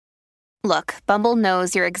Look, Bumble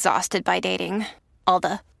knows you're exhausted by dating. All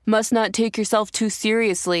the must not take yourself too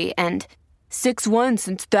seriously and 6'1"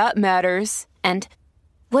 since that matters. And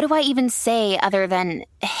what do I even say other than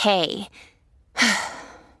hey?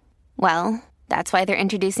 Well, that's why they're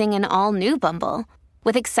introducing an all-new Bumble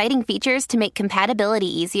with exciting features to make compatibility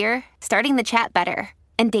easier, starting the chat better,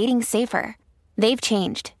 and dating safer. They've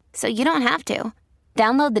changed, so you don't have to.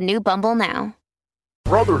 Download the new Bumble now.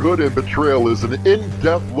 Brotherhood and Betrayal is an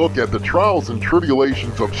in-depth look at the trials and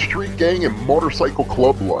tribulations of street gang and motorcycle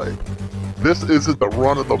club life. This isn't the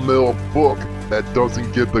run-of-the-mill book that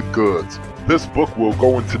doesn't give the goods. This book will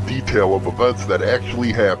go into detail of events that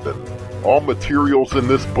actually happened. All materials in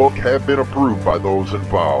this book have been approved by those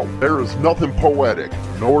involved. There is nothing poetic,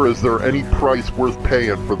 nor is there any price worth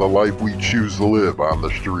paying for the life we choose to live on the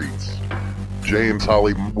streets. James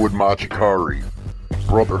Hollywood Machikari,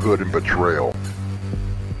 Brotherhood and Betrayal.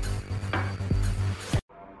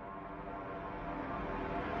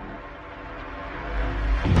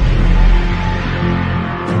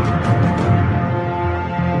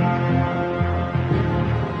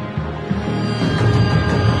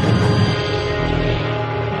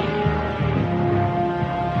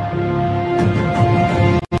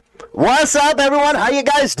 What's up, everyone? How you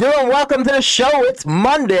guys doing? Welcome to the show. It's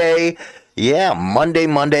Monday. Yeah,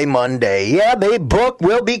 Monday. Yeah, the book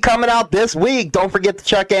will be coming out this week. Don't forget to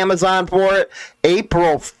check Amazon for it.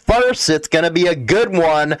 April 1st. It's going to be a good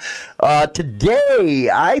one.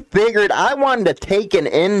 Today, I figured I wanted to take an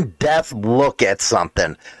in-depth look at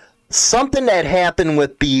something. Something that happened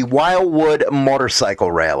with the Wildwood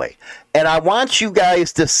Motorcycle Rally. And I want you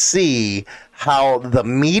guys to see how the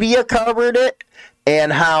media covered it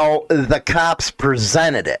and how the cops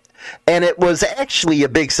presented it. And it was actually a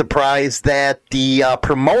big surprise that the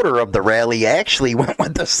promoter of the rally actually went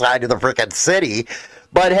with the side of the frickin' city.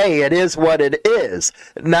 But hey, it is what it is.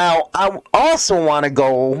 Now, I also want to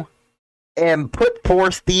go and put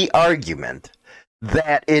forth the argument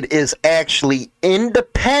that it is actually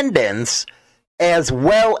independents as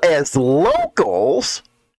well as locals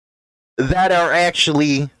that are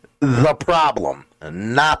actually the problem,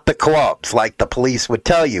 not the clubs, like the police would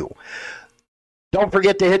tell you. Don't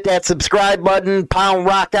forget to hit that subscribe button, pound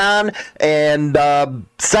rock on, and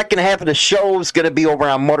second half of the show is going to be over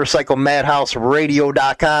on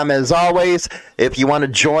MotorcycleMadhouseradio.com as always. If you want to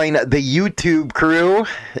join the YouTube crew,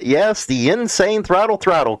 yes, the Insane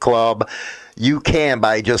Throttle Club, you can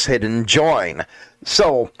by just hitting join.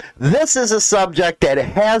 So, this is a subject that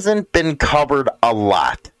hasn't been covered a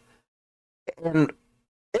lot. And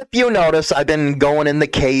if you notice, I've been going in the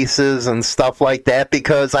cases and stuff like that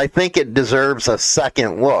because I think it deserves a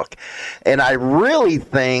second look. And I really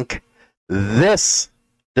think this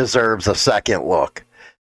deserves a second look.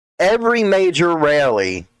 Every major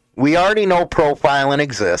rally, we already know profiling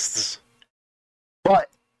exists. But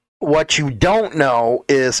what you don't know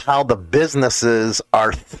is how the businesses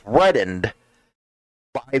are threatened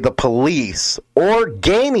by the police or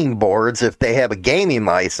gaming boards if they have a gaming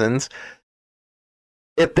license,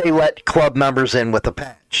 if they let club members in with a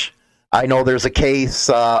patch. I know there's a case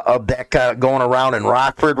of that kind of going around in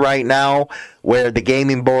Rockford right now where the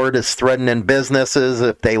gaming board is threatening businesses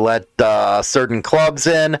if they let certain clubs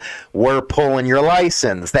in, we're pulling your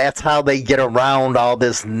license. That's how they get around all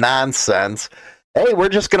this nonsense. Hey, we're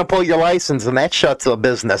just going to pull your license, and that shuts a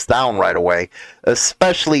business down right away,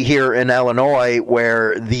 especially here in Illinois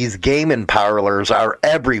where these gaming parlors are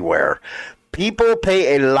everywhere. People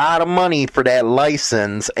pay a lot of money for that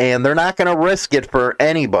license, and they're not going to risk it for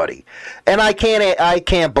anybody. And I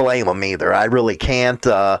can't blame them either. I really can't,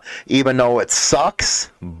 even though it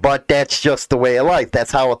sucks. But that's just the way of life.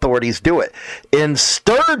 That's how authorities do it. In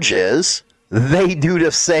Sturgis, they do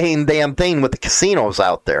the same damn thing with the casinos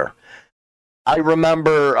out there. I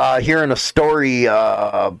remember hearing a story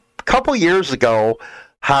a couple years ago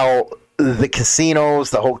how the casinos,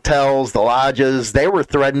 the hotels, the lodges, they were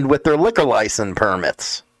threatened with their liquor license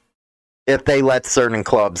permits if they let certain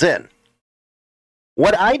clubs in.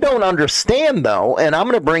 What I don't understand, though, and I'm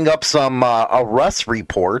going to bring up some arrest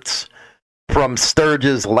reports from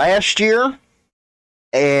Sturgis last year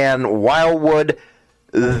and Wildwood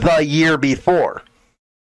the year before.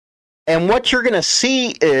 And what you're going to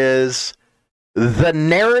see is the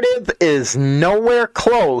narrative is nowhere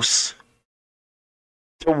close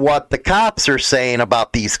to what the cops are saying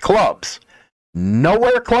about these clubs.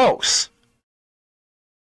 Nowhere close.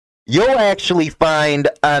 You'll actually find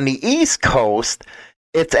on the East Coast,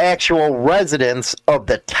 it's actual residents of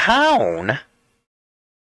the town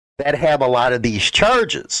that have a lot of these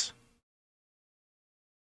charges.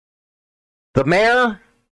 The mayor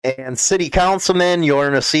and city councilman, you're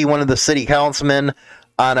going to see one of the city councilmen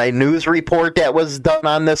on a news report that was done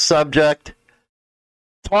on this subject,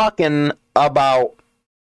 talking about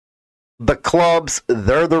the clubs.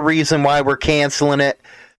 They're the reason why we're canceling it.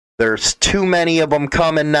 There's too many of them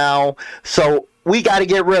coming now, so we got to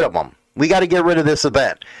get rid of them. We got to get rid of this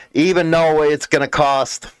event, even though it's going to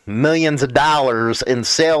cost millions of dollars in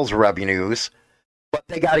sales revenues. But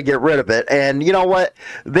they got to get rid of it. And you know what?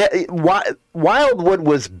 Wildwood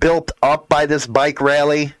was built up by this bike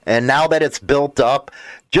rally, and now that it's built up,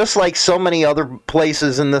 just like so many other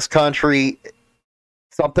places in this country,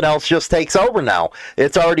 something else just takes over now.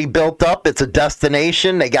 It's already built up. It's a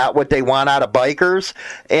destination. They got what they want out of bikers,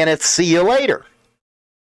 and it's see you later.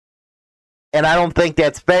 And I don't think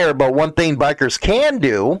that's fair, but one thing bikers can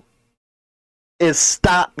do is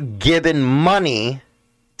stop giving money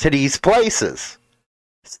to these places.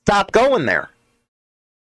 Stop going there.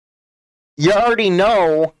 You already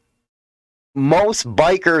know most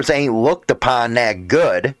bikers ain't looked upon that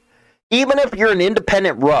good. Even if you're an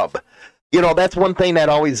independent rub. You know, that's one thing that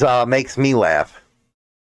always makes me laugh.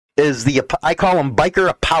 Is I call them biker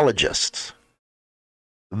apologists.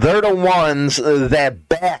 They're the ones that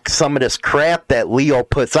back some of this crap that Leo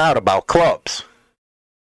puts out about clubs.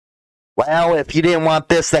 Well, if you didn't want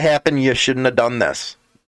this to happen, you shouldn't have done this.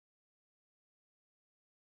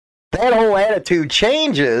 That whole attitude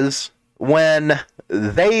changes when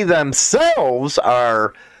they themselves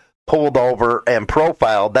are pulled over and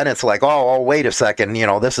profiled. Then it's like, oh, wait a second, you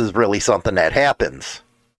know, this is really something that happens.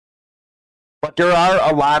 But there are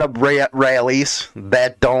a lot of rallies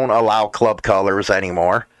that don't allow club colors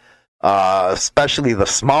anymore, especially the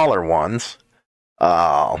smaller ones.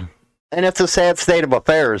 And it's a sad state of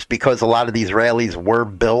affairs because a lot of these rallies were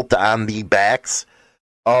built on the backs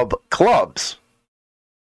of clubs.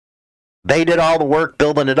 They did all the work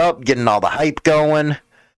building it up, getting all the hype going.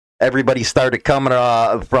 Everybody started coming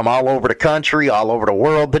from all over the country, all over the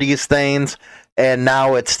world to these things, and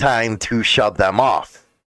now it's time to shut them off.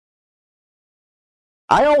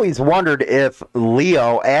 I always wondered if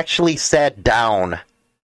Leo actually sat down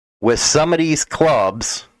with some of these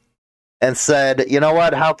clubs and said, you know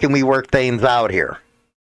what, how can we work things out here?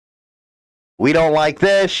 We don't like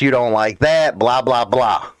this, you don't like that, blah, blah,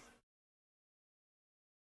 blah.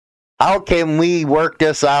 How can we work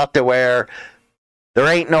this out to where there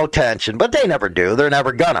ain't no tension? But they never do. They're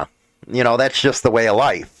never gonna. You know, that's just the way of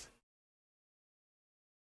life.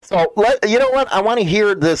 So, you know what? I want to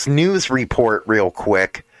hear this news report real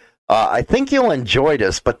quick. I think you'll enjoy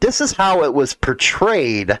this, but this is how it was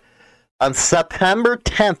portrayed on September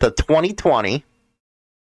 10th of 2020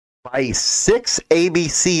 by 6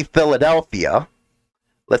 ABC Philadelphia.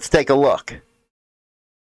 Let's take a look.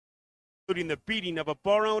 Including the beating of a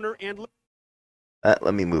bar owner and...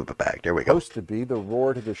 let me move it back. There we go. Supposed to be the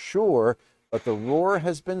Roar to the Shore, but the roar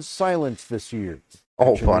has been silenced this year.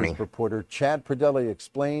 Oh, Action funny. News reporter Chad Pradelli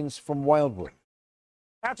explains from Wildwood.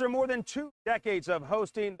 After more than 2 decades of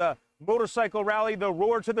hosting the motorcycle rally, the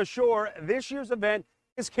Roar to the Shore, this year's event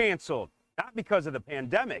is canceled. Not because of the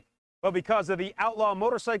pandemic, but because of the outlaw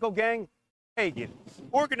motorcycle gang, Pagans.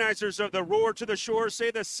 Organizers of the Roar to the Shore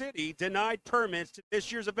say the city denied permits to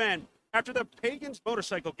this year's event after the Pagans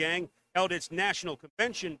motorcycle gang held its national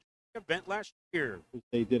convention event last year.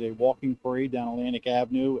 They did a walking parade down Atlantic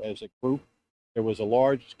Avenue as a group. There was a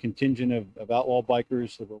large contingent of outlaw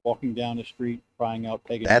bikers that were walking down the street crying out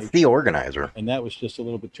pagan. That's nature. the organizer. And that was just a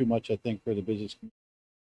little bit too much, I think, for the business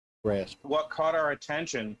grasp. What caught our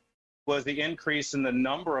attention was the increase in the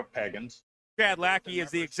number of pagans. Chad Lackey is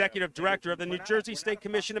the executive director of the New Jersey State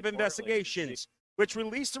Commission of Investigations, which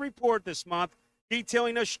released a report this month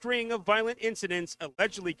detailing a string of violent incidents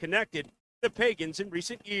allegedly connected to the Pagans in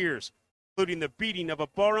recent years, including the beating of a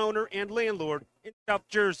bar owner and landlord in South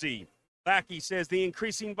Jersey. Lackey says the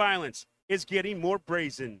increasing violence is getting more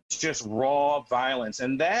brazen. It's just raw violence,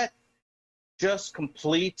 and that just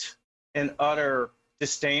complete and utter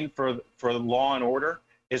disdain for law and order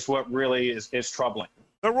is what really is troubling.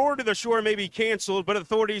 The Roar to the Shore may be canceled, but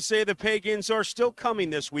authorities say the Pagans are still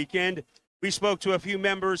coming this weekend. We spoke to a few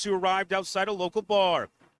members who arrived outside a local bar.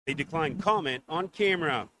 They declined comment on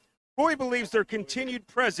camera. Roy believes their continued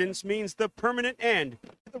presence means the permanent end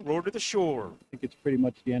to the Roar to the Shore. I think it's pretty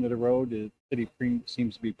much the end of the road. The city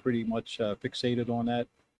seems to be pretty much fixated on that.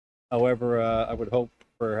 However, I would hope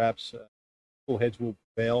perhaps cool heads will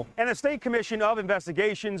prevail. And the State Commission of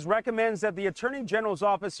Investigations recommends that the Attorney General's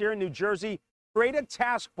office here in New Jersey create a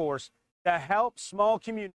task force to help small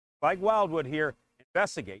communities like Wildwood here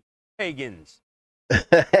investigate Pagans.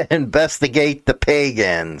 Investigate the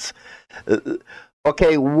Pagans.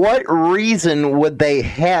 Okay, what reason would they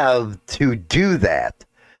have to do that?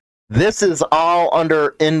 This is all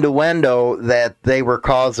under innuendo that they were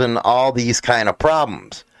causing all these kind of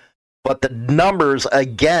problems. But the numbers,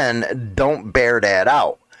 again, don't bear that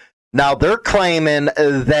out. Now, they're claiming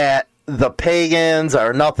that the pagans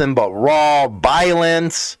are nothing but raw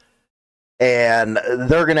violence, and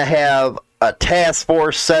they're going to have a task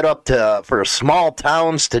force set up for small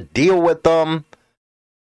towns to deal with them.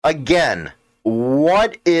 Again,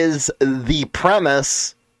 what is the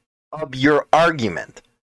premise of your argument?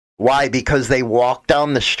 Why? Because they walked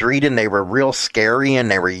down the street and they were real scary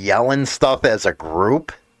and they were yelling stuff as a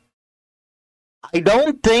group? I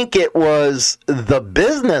don't think it was the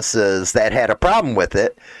businesses that had a problem with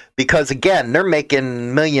it, because, again, they're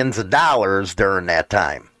making millions of dollars during that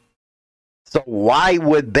time. So why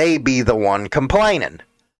would they be the one complaining?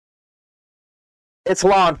 It's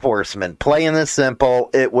law enforcement. Plain and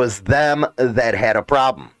simple, it was them that had a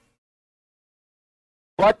problem.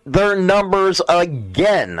 But their numbers,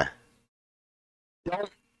 again, don't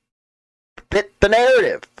fit the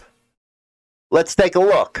narrative. Let's take a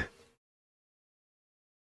look.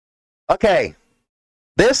 Okay,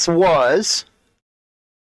 this was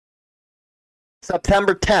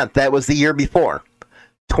September 10th. That was the year before.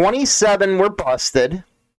 27 were busted.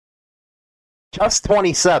 Just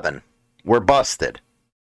 27 were busted.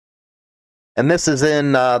 And this is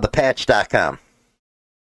in thepatch.com.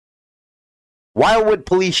 Wildwood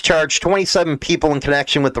police charged 27 people in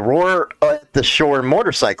connection with the Roar at the Shore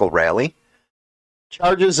motorcycle rally.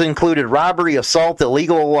 Charges included robbery, assault,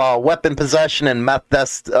 illegal weapon possession, and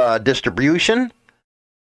meth distribution.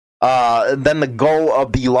 Then the goal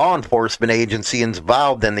of the law enforcement agency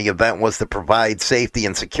involved in the event was to provide safety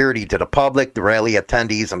and security to the public, the rally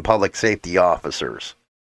attendees, and public safety officers.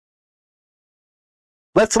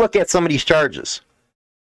 Let's look at some of these charges.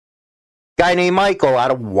 Guy named Michael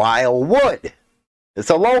out of Wildwood. It's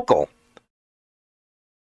a local.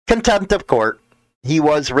 Contempt of court. He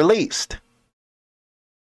was released.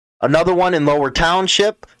 Another one in Lower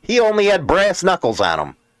Township, he only had brass knuckles on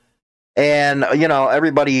him. And, you know,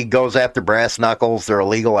 everybody goes after brass knuckles. They're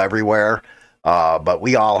illegal everywhere. But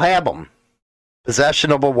we all have them.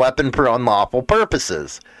 Possession of a weapon for unlawful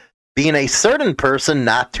purposes. Being a certain person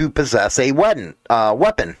not to possess a weapon.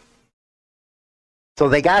 So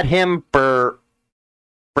they got him for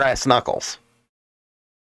brass knuckles.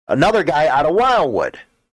 Another guy out of Wildwood.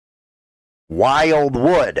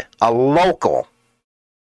 Wildwood, a local.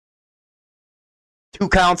 2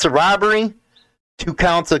 counts of robbery, 2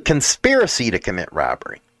 counts of conspiracy to commit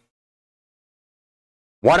robbery.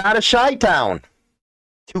 One out of Chi-Town.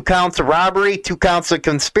 2 counts of robbery, 2 counts of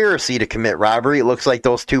conspiracy to commit robbery. It looks like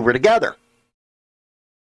those two were together.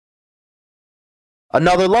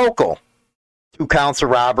 Another local. 2 counts of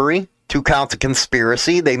robbery, 2 counts of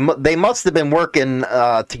conspiracy. They must have been working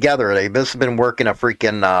together. They must have been working a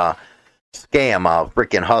freaking scam, a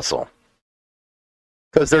freaking hustle.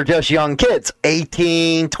 Because they're just young kids.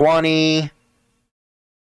 18, 20.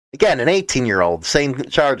 Again, an 18-year-old. Same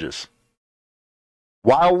charges.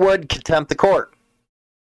 Wildwood, contempt of court.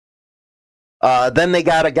 Then they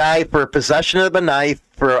got a guy for possession of a knife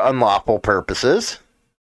for unlawful purposes.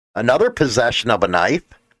 Another possession of a knife.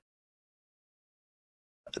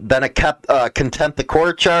 Then a contempt of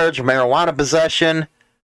court charge, marijuana possession.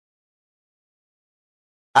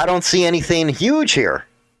 I don't see anything huge here.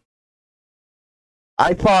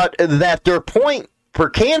 I thought that their point for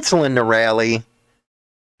canceling the rally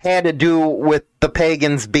had to do with the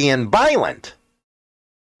pagans being violent.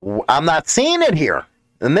 I'm not seeing it here.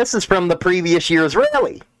 And this is from the previous year's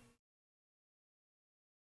rally.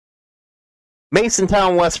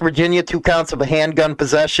 Masontown, West Virginia, 2 counts of a handgun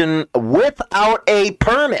possession without a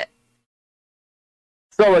permit.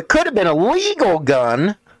 So it could have been a legal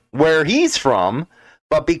gun where he's from,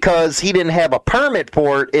 but because he didn't have a permit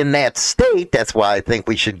for it in that state, that's why I think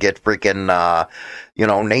we should get freaking,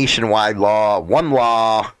 nationwide law, one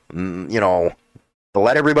law, to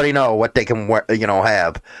let everybody know what they can,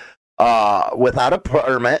 have. Without a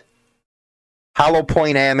permit, hollow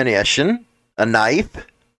point ammunition, a knife,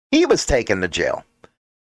 he was taken to jail.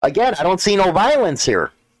 Again, I don't see no violence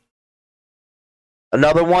here.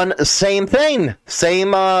 Another one, same thing.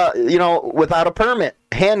 Same, without a permit.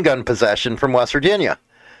 Handgun possession from West Virginia.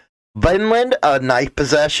 Vinland, knife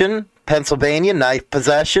possession. Pennsylvania, knife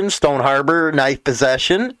possession. Stone Harbor, knife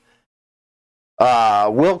possession.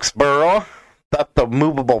 Wilkesboro, theft of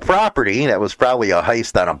movable property. That was probably a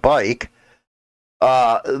heist on a bike.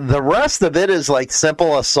 The rest of it is like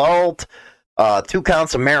simple assault, 2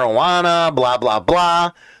 counts of marijuana, blah, blah,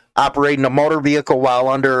 blah. Operating a motor vehicle while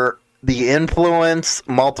under the influence,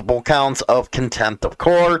 multiple counts of contempt of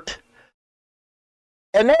court.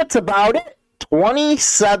 And that's about it.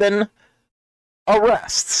 27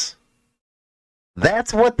 arrests.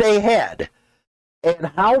 That's what they had.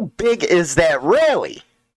 And how big is that rally?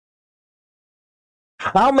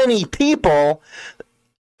 How many people?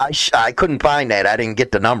 I couldn't find that. I didn't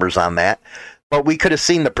get the numbers on that. But we could have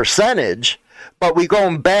seen the percentage. But we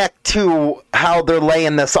going back to how they're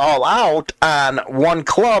laying this all out on one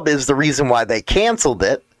club is the reason why they canceled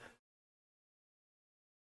it.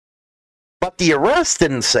 But the arrest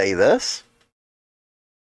didn't say this.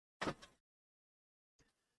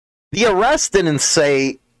 The arrest didn't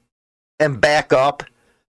say and back up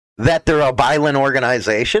that they're a violent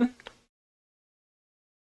organization.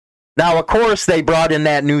 Now, of course, they brought in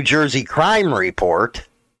that New Jersey crime report.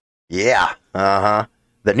 Yeah, the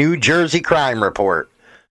New Jersey crime report.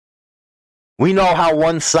 We know how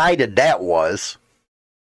one-sided that was.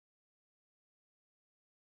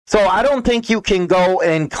 So I don't think you can go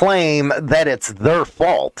and claim that it's their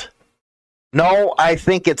fault. No, I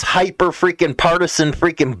think it's hyper freaking partisan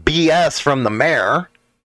freaking BS from the mayor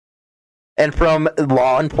and from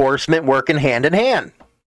law enforcement working hand in hand.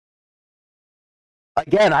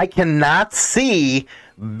 Again, I cannot see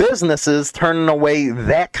businesses turning away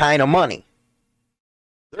that kind of money.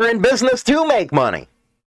 They're in business to make money.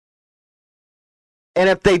 And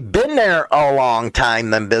if they've been there a long time,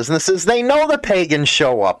 them businesses, they know the pagans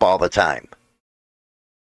show up all the time.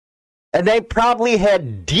 And they probably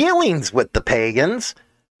had dealings with the pagans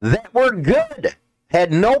that were good.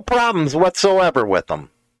 Had no problems whatsoever with them.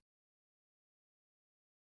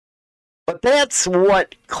 But that's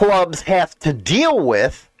what clubs have to deal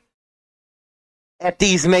with at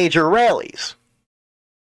these major rallies.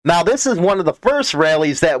 Now, this is one of the first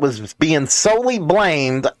rallies that was being solely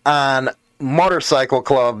blamed on motorcycle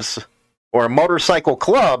clubs or a motorcycle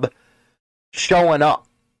club showing up.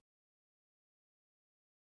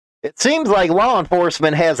 It seems like law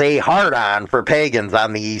enforcement has a hard-on for pagans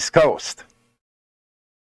on the East Coast.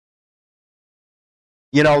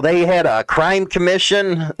 You know, they had a crime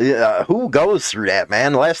commission. Who goes through that,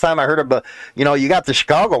 man? Last time I heard of, you got the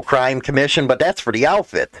Chicago Crime Commission, but that's for the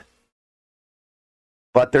outfit.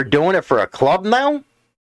 But they're doing it for a club now?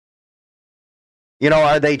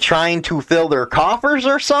 Are they trying to fill their coffers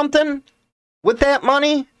or something with that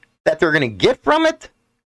money that they're going to get from it?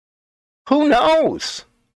 Who knows?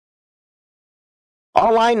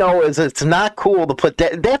 All I know is it's not cool to put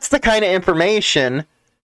that. That's the kind of information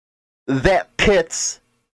that pits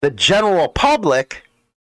the general public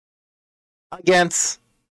against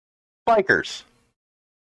bikers.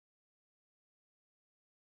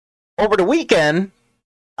 Over the weekend,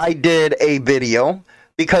 I did a video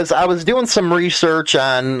because I was doing some research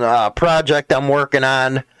on a project I'm working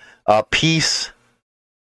on, a piece,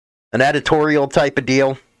 an editorial type of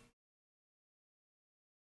deal.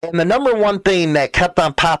 And the number one thing that kept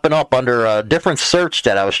on popping up under a different search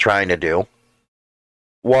that I was trying to do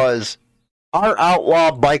was, are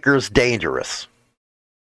outlaw bikers dangerous?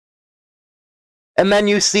 And then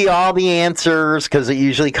you see all the answers, because it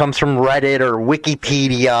usually comes from Reddit or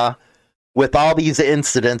Wikipedia, with all these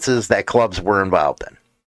incidences that clubs were involved in.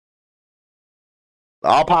 It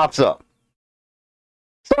all pops up.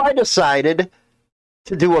 So I decided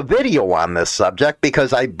to do a video on this subject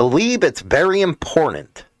because I believe it's very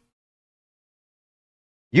important.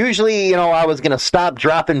 Usually, I was going to stop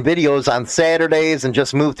dropping videos on Saturdays and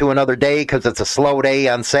just move to another day because it's a slow day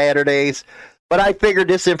on Saturdays. But I figured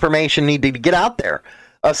this information needed to get out there,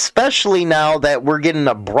 especially now that we're getting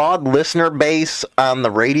a broad listener base on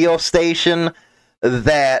the radio station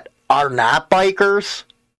that are not bikers.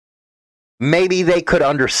 Maybe they could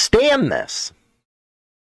understand this,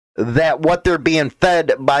 that what they're being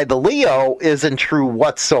fed by the Leo isn't true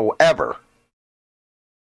whatsoever.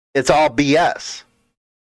 It's all BS.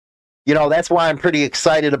 That's why I'm pretty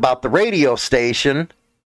excited about the radio station,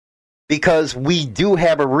 because we do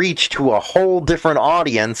have a reach to a whole different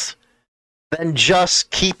audience than just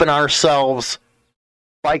keeping ourselves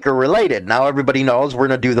biker related. Now everybody knows we're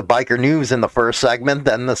going to do the biker news in the first segment,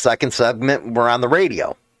 then the second segment we're on the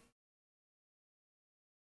radio.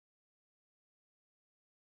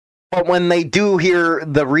 But when they do hear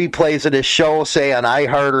the replays of this show, say on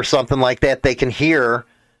iHeart or something like that, they can hear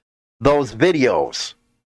those videos.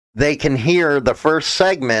 They can hear the first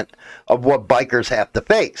segment of what bikers have to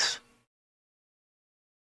face.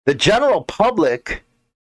 The general public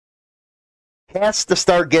has to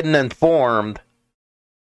start getting informed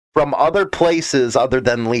from other places other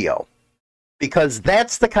than Leo, because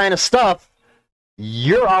that's the kind of stuff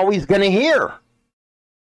you're always going to hear.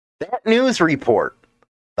 That news report,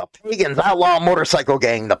 the pagans outlaw motorcycle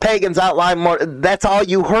gang, the pagans outlaw that's all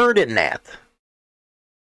you heard in that.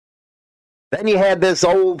 Then you had this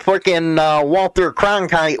old freaking Walter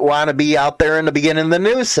Cronkite wannabe out there in the beginning of the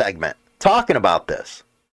news segment talking about this.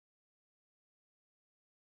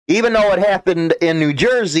 Even though it happened in New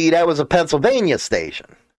Jersey, that was a Pennsylvania station.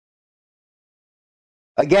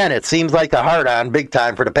 Again, it seems like a hard-on big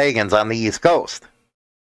time for the pagans on the East Coast.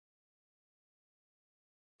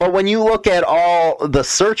 But when you look at all the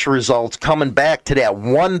search results coming back to that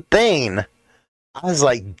one thing, I was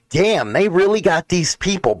like, damn, they really got these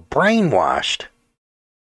people brainwashed.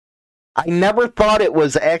 I never thought it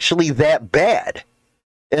was actually that bad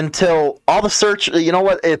until all the search, you know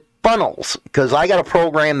what, it funnels. Because I got a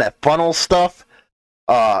program that funnels stuff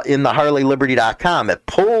in the HarleyLiberty.com. It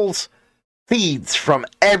pulls feeds from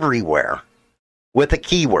everywhere with a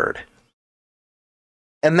keyword.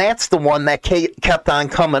 And that's the one that kept on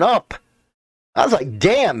coming up. I was like,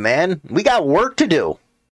 damn, man, we got work to do.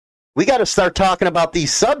 We got to start talking about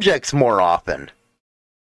these subjects more often.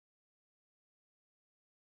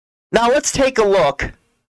 Now let's take a look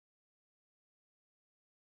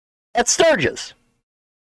at Sturgis.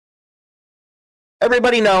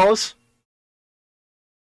 Everybody knows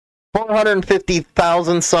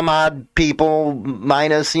 450,000 some odd people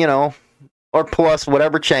minus, or plus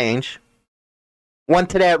whatever change went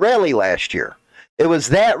to that rally last year. It was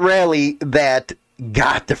that rally that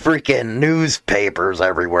got the freaking newspapers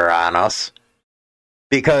everywhere on us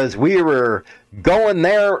because we were going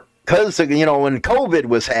there because, when COVID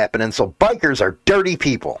was happening. So bikers are dirty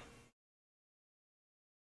people.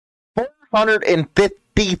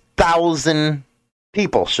 450,000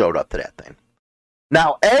 people showed up to that thing.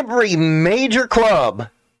 Now, every major club,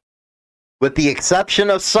 with the exception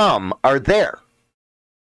of some, are there.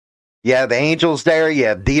 You have Angels there, you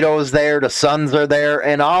have Dito's there, the Suns are there,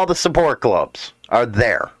 and all the support clubs are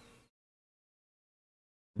there.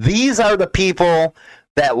 These are the people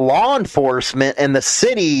that law enforcement and the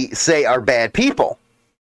city say are bad people.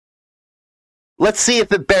 Let's see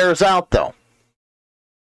if it bears out, though.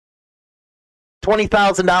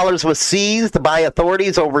 $20,000 was seized by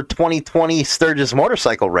authorities over 2020 Sturgis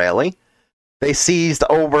motorcycle rally. They seized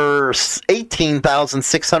over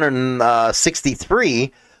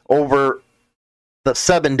 18,663 over the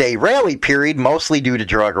 7-day rally period, mostly due to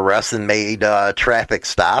drug arrests and made traffic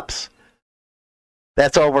stops.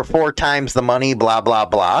 That's over 4 times the money, blah, blah,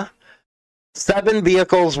 blah. 7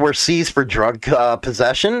 vehicles were seized for drug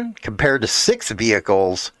possession, compared to 6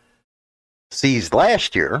 vehicles seized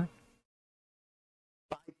last year.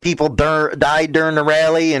 5 people died during the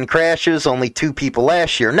rally and crashes, only 2 people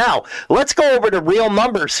last year. Now, let's go over the real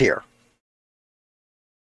numbers here.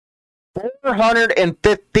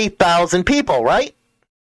 450,000 people, right?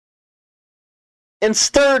 In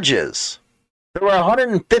Sturgis, there were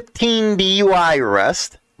 115 DUI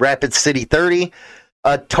arrests, Rapid City 30,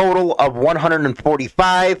 a total of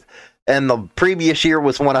 145, and the previous year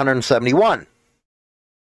was 171.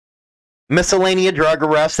 Miscellaneous drug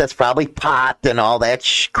arrests, that's probably pot and all that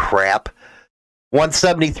crap.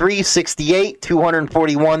 173, 68,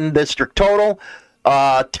 241 district total,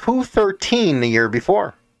 213 the year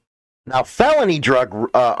before. Now, felony drug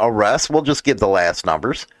arrests, we'll just give the last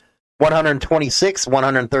numbers. 126,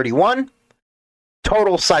 131.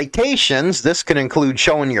 Total citations, this could include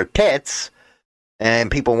showing your tits. And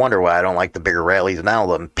people wonder why I don't like the bigger rallies now,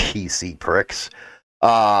 them PC pricks.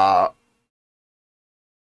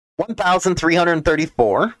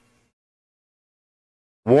 1,334.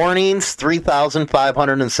 Warnings,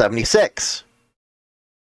 3,576.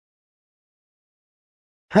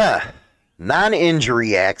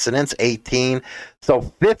 Non-injury accidents, 18. So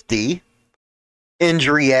 50.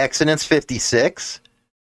 Injury accidents, 56.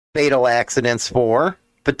 Fatal accidents, 4.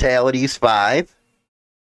 Fatalities, 5.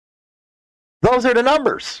 Those are the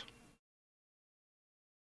numbers.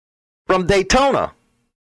 From Daytona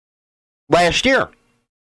last year.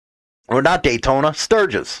 Or not Daytona,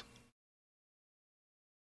 Sturgis.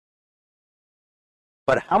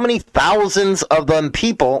 But how many thousands of them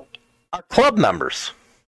people are club members?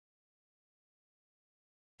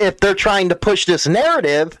 If they're trying to push this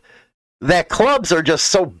narrative that clubs are just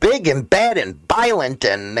so big and bad and violent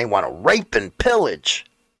and they want to rape and pillage,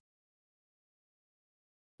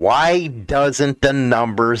 why doesn't the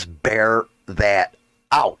numbers bear that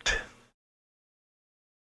out?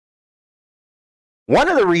 One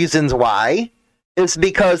of the reasons why is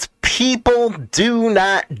because people do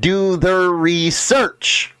not do their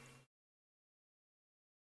research.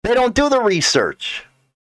 They don't do the research.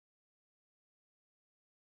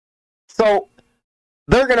 So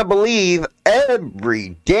they're going to believe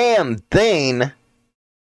every damn thing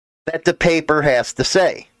that the paper has to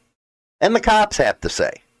say and the cops have to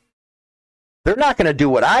say. They're not going to do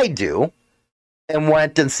what I do and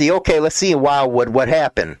went and see, okay, let's see in Wildwood what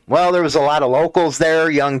happened. Well, there was a lot of locals there,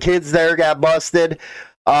 young kids there got busted.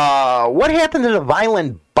 What happened to the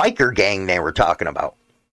violent biker gang they were talking about?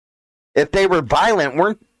 If they were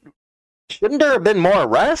violent, shouldn't there have been more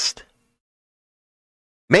arrests?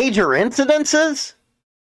 Major incidences?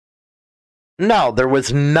 No, there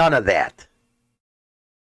was none of that.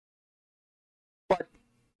 But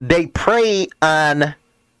they prey on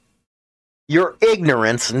your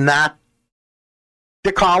ignorance not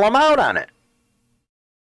to call them out on it.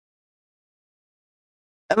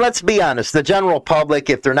 And let's be honest, the general public,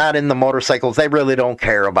 if they're not in the motorcycles, they really don't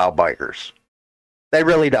care about bikers. They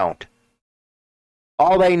really don't.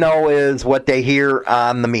 All they know is what they hear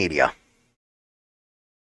on the media.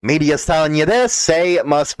 Media's telling you this, say it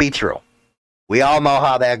must be true. We all know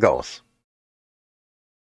how that goes.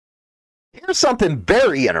 Here's something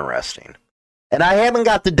very interesting. And I haven't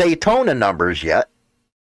got the Daytona numbers yet.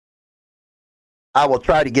 I will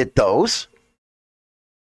try to get those.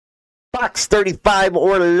 Fox 35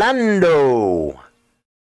 Orlando.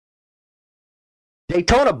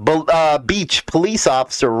 Daytona Beach police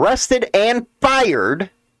officer arrested and fired,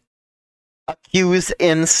 accused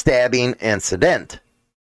in stabbing incident.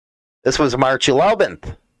 This was March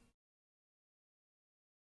 11th.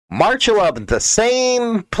 March 11th, the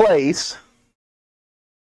same place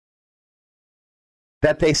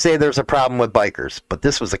that they say there's a problem with bikers, but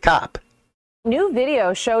this was a cop. New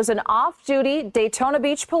video shows an off-duty Daytona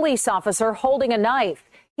Beach police officer holding a knife.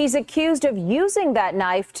 He's accused of using that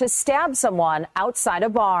knife to stab someone outside a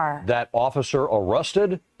bar. That officer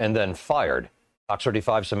arrested and then fired. Fox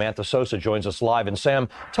 35 Samantha Sosa joins us live. And Sam,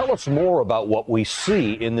 tell us more about what we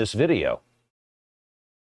see in this video.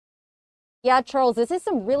 Yeah, Charles, this is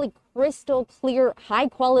some really crystal clear, high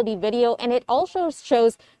quality video, and it also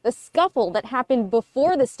shows the scuffle that happened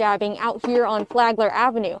before the stabbing out here on Flagler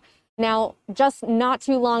Avenue. Now, just not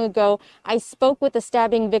too long ago, I spoke with the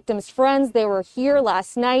stabbing victim's friends. They were here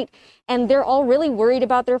last night, and they're all really worried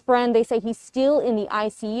about their friend. They say he's still in the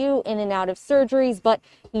ICU, in and out of surgeries, but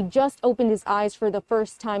he just opened his eyes for the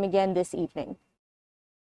first time again this evening.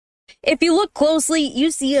 If you look closely, you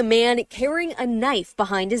see a man carrying a knife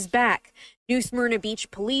behind his back. New Smyrna Beach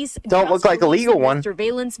police don't look like a legal one.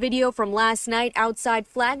 Surveillance video from last night outside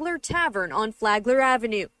Flagler Tavern on Flagler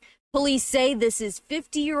Avenue. Police say this is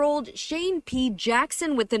 50-year-old Shane P.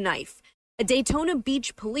 Jackson with the knife, a Daytona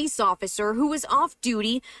Beach police officer who was off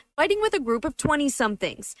duty fighting with a group of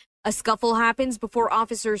 20-somethings. A scuffle happens before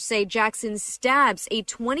officers say Jackson stabs a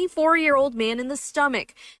 24-year-old man in the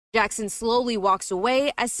stomach. Jackson slowly walks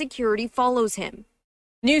away as security follows him.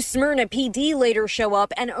 New Smyrna PD later show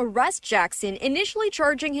up and arrest Jackson, initially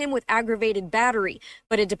charging him with aggravated battery.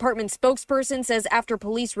 But a department spokesperson says after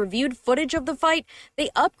police reviewed footage of the fight, they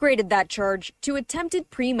upgraded that charge to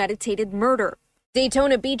attempted premeditated murder.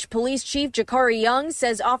 Daytona Beach Police Chief Jakari Young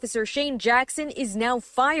says Officer Shane Jackson is now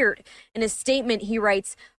fired. In a statement, he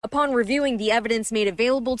writes, "Upon reviewing the evidence made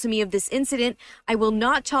available to me of this incident, I will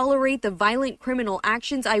not tolerate the violent criminal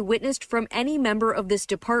actions I witnessed from any member of this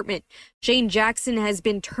department. Shane Jackson has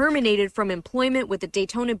been terminated from employment with the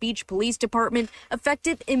Daytona Beach Police Department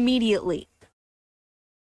effective immediately."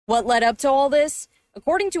 What led up to all this?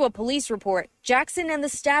 According to a police report, Jackson and the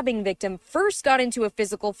stabbing victim first got into a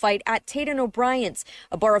physical fight at Tate and O'Brien's,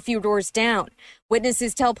 a bar a few doors down.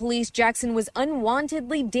 Witnesses tell police Jackson was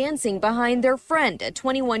unwantedly dancing behind their friend, a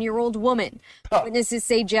 21-year-old woman. Witnesses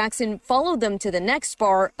say Jackson followed them to the next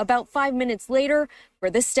bar about 5 minutes later,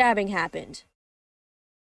 where the stabbing happened.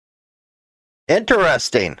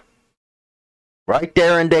 Interesting. Right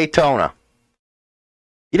there in Daytona.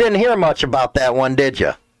 You didn't hear much about that one, did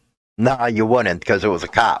you? Nah, you wouldn't, because it was a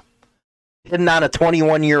cop. Hitting on a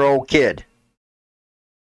 21-year-old kid.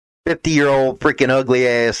 50-year-old freaking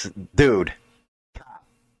ugly-ass dude.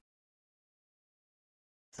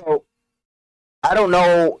 So, I don't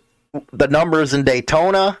know the numbers in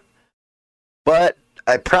Daytona, but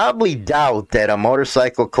I probably doubt that a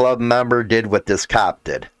motorcycle club member did what this cop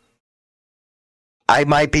did. I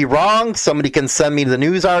might be wrong. Somebody can send me the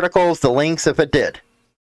news articles, the links if it did.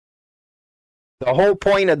 The whole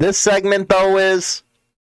point of this segment, though, is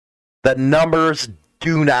the numbers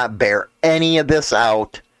do not bear any of this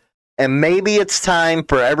out. And maybe it's time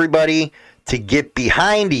for everybody to get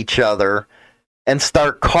behind each other and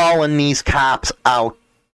start calling these cops out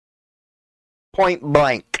point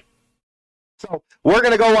blank. So we're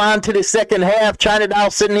going to go on to the second half. China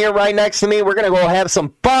Doll sitting here right next to me. We're going to go have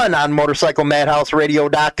some fun on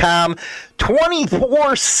MotorcycleMadhouseRadio.com.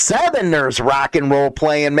 24/7 there's rock and roll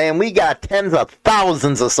playing, man. We got tens of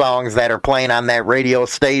thousands of songs that are playing on that radio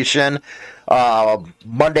station.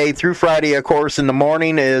 Monday through Friday, of course, in the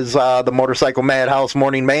morning is the Motorcycle Madhouse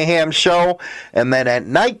Morning Mayhem show. And then at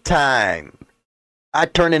nighttime, I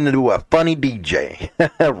turn into a funny DJ,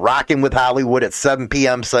 rocking with Hollywood at 7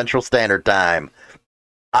 p.m. Central Standard Time.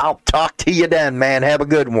 I'll talk to you then, man. Have a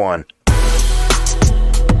good one.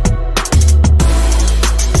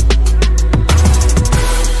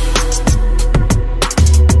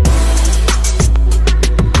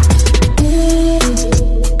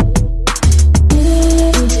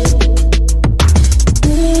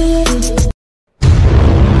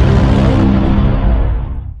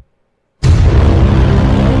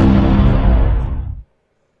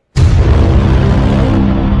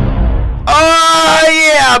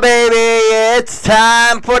 Baby, it's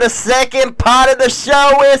time for the second part of the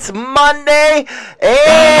show. It's Monday,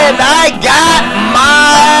 and I got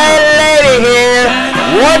my lady here,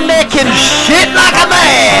 one that can shit like a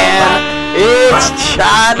man. It's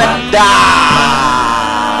China Doll.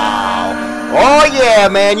 Oh yeah,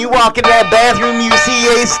 man, you walk into that bathroom, you see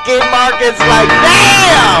a skid mark, it's like,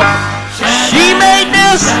 damn, she made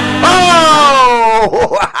this?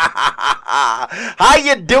 Oh, how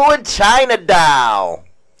you doing, China Doll?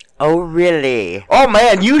 Oh, really? Oh,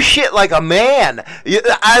 man, you shit like a man.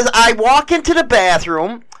 As I walk into the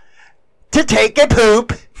bathroom to take a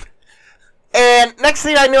poop, and next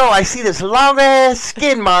thing I know, I see this long-ass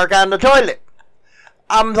skid mark on the toilet.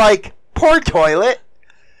 I'm like, poor toilet.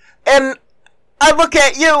 And I look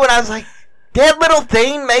at you, and I was like, that little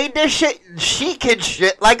thing made this shit. She could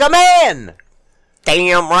shit like a man.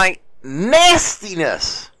 Damn right.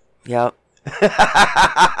 Nastiness. Yep.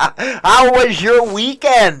 How was your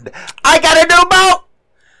weekend? I got a new boat.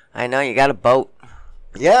 I know, you got a boat.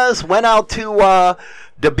 Yes, went out to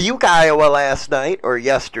Dubuque, Iowa last night, or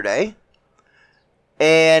yesterday,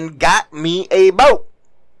 and got me a boat.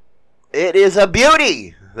 It is a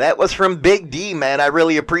beauty. That was from Big D, man. I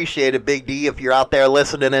really appreciate it, Big D. If you're out there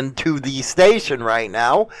listening into the station right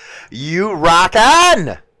now, you rock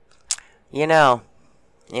on. You know.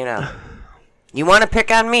 You want to pick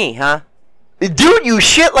on me, huh? Dude, you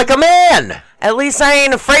shit like a man. At least I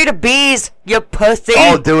ain't afraid of bees, you pussy.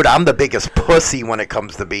 Oh, dude, I'm the biggest pussy when it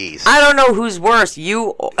comes to bees. I don't know who's worse,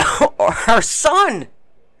 you or her son.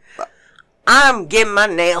 I'm getting my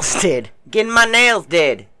nails did.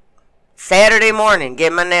 Saturday morning,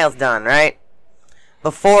 getting my nails done, right?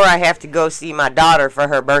 Before I have to go see my daughter for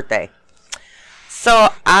her birthday. So,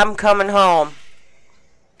 I'm coming home.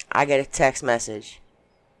 I get a text message.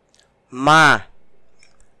 Ma,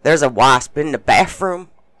 there's a wasp in the bathroom.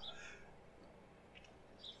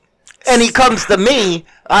 And he comes to me.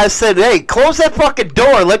 I said, hey, close that fucking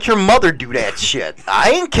door. Let your mother do that shit. I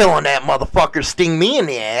ain't killing that motherfucker. Sting me in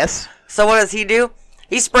the ass. So what does he do?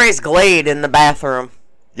 He sprays Glade in the bathroom.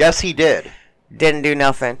 Yes, he did. Didn't do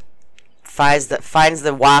nothing. Finds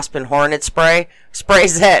the wasp and hornet spray.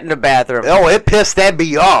 Sprays that in the bathroom. Oh, it pissed that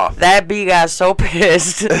bee off. That bee got so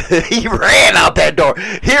pissed. He ran out that door.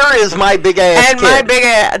 Here is my big ass and kid. My big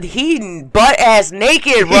ass, he butt ass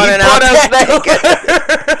naked running out naked.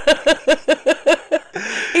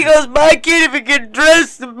 He goes, my kid, if he can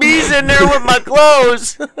dress the bees in there with my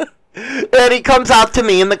clothes. And he comes out to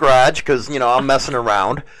me in the garage, because, I'm messing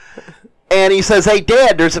around. And he says, hey,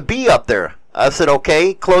 Dad, there's a bee up there. I said,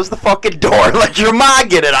 okay, close the fucking door. Let your ma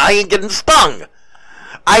get it. I ain't getting stung.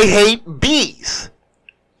 I hate bees.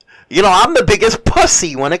 I'm the biggest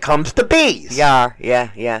pussy when it comes to bees. Yeah.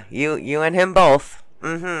 You and him both.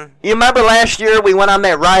 Mm-hmm. You remember last year we went on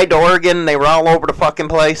that ride to Oregon and they were all over the fucking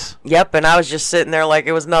place? Yep, and I was just sitting there like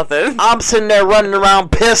it was nothing. I'm sitting there running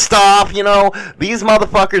around pissed off, These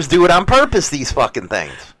motherfuckers do it on purpose, these fucking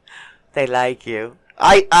things. They like you.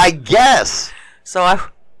 I guess. So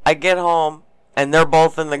I get home and they're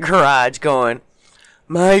both in the garage going,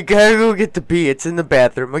 I gotta go get the bee. It's in the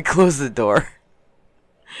bathroom. I close the door.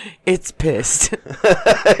 It's pissed.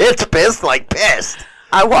 It's pissed like pissed.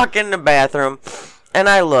 I walk in the bathroom and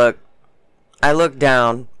I look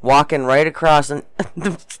down, walking right across the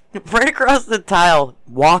tile,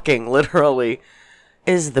 walking literally,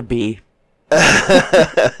 is the bee.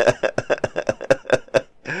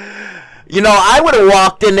 I would have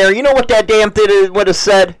walked in there. You know what that damn thing would have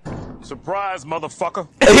said? Surprise, motherfucker.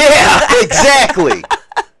 Yeah, exactly.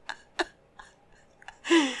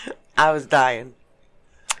 I was dying.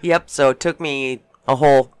 Yep, so it took me a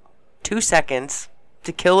whole 2 seconds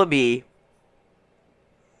to kill a bee.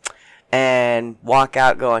 and walk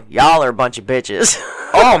out going, y'all are a bunch of bitches.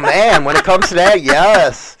 Oh, man, when it comes to that,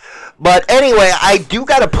 yes. But anyway, I do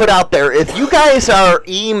got to put out there, if you guys are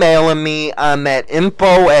emailing me on that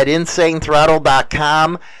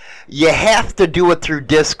info@insanethrottle.com, you have to do it through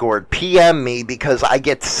Discord. PM me, because I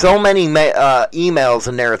get so many emails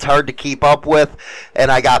in there, it's hard to keep up with. And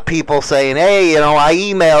I got people saying, hey, I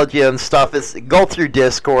emailed you and stuff. Go through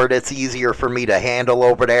Discord. It's easier for me to handle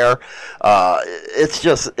over there.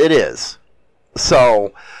 It is.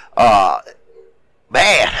 So, man.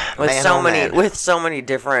 With so many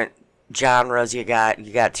different genres you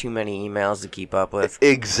got too many emails to keep up with.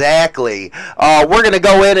 Exactly. We're gonna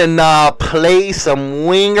go in and play some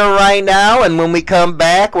Winger right now, and when we come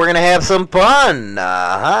back, we're gonna have some fun.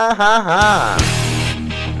 Ha ha ha.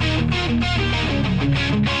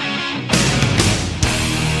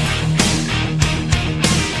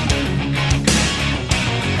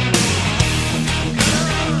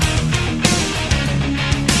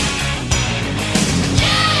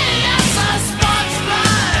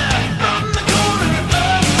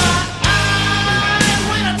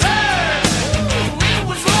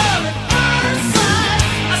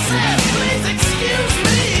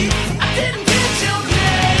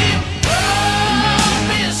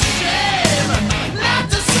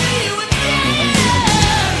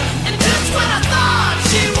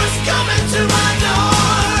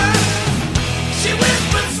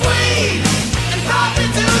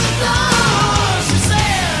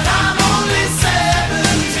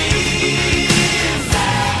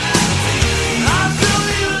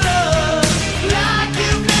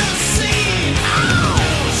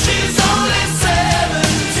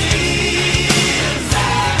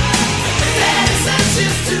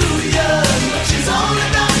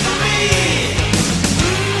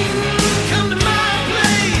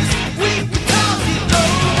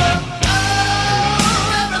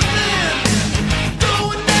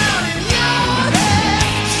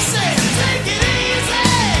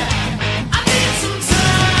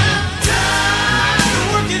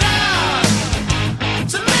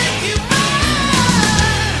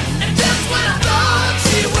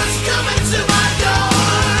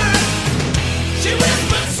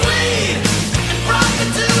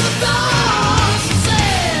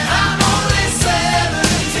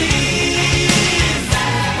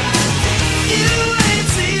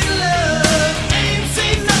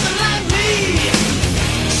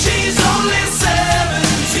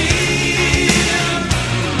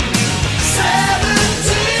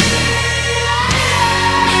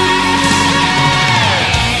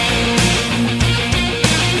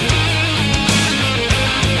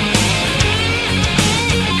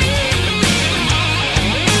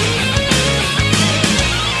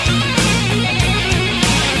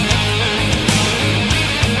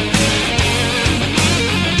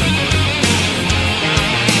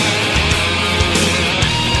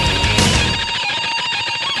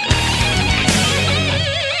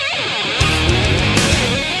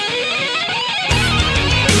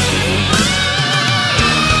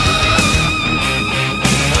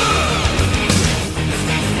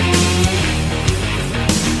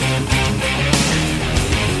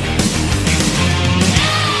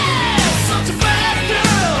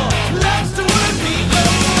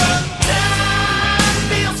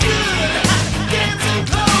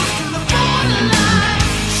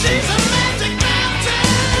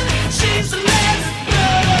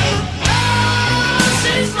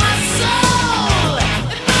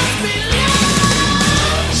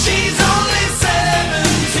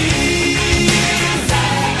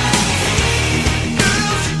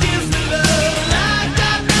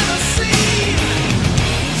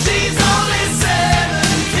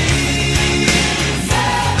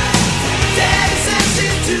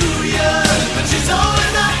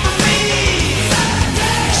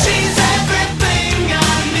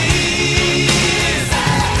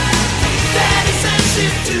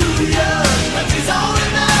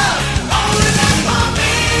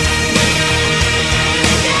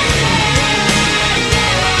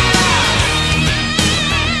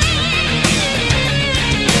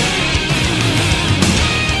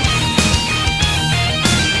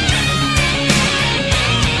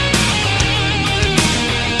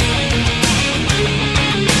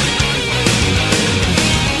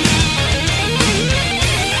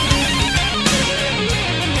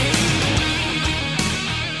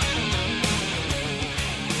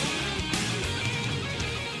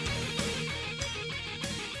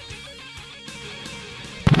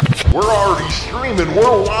 We're already streaming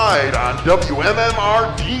worldwide on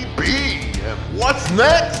WMMR-DB. And what's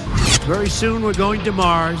next? Very soon we're going to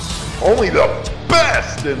Mars. Only the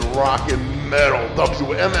best in rock and metal,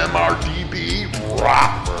 WMMRDB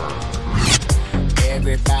Rockford.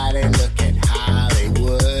 Everybody look at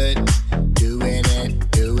Hollywood, doing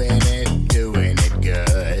it good.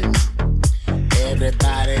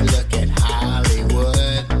 Everybody look at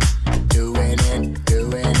Hollywood, doing it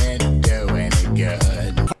good.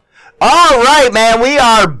 All right, man, we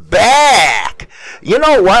are back. You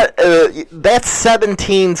know what? That's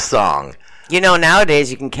 17's song. You know,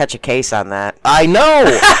 nowadays you can catch a case on that. I know.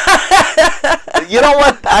 You know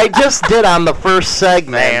what I just did on the first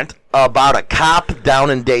segment about a cop down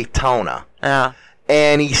in Daytona. Yeah.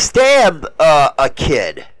 And he stabbed a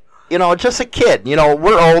kid. You know, just a kid. You know,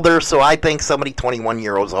 we're older, so I think somebody 21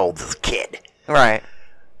 years old is a kid. Right.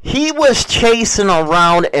 He was chasing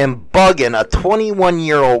around and bugging a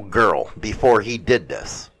 21-year-old girl before he did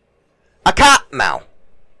this. A cop now.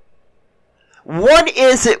 What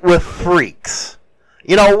is it with freaks?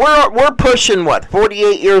 You know, we're pushing,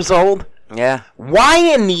 48 years old? Yeah. Why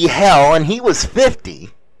in the hell, and he was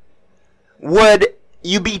 50, would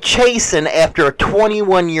you be chasing after a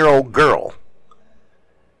 21-year-old girl?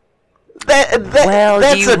 That's a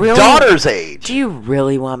daughter's age. Do you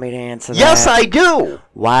really want me to answer that? Yes, I do.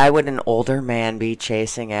 Why would an older man be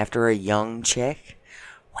chasing after a young chick?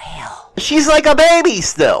 Well, she's like a baby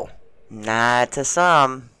still. Not to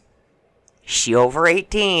some. She over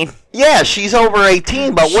 18. Yeah, she's over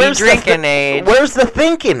 18, but where's drinking age? Where's the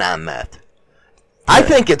thinking on that? I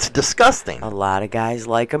think it's disgusting. A lot of guys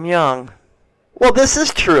like them young. Well, this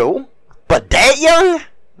is true, but that young?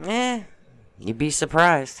 You'd be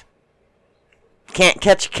surprised. Can't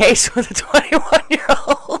catch a case with a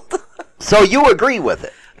 21-year-old. So you agree with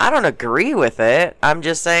it? I don't agree with it. I'm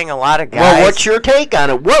just saying a lot of guys... Well, what's your take on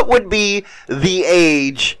it? What would be the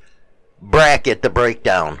age bracket to break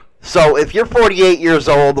down? So if you're 48 years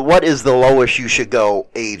old, what is the lowest you should go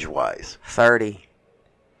age-wise? 30.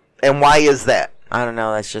 And why is that? I don't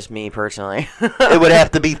know. That's just me personally. It would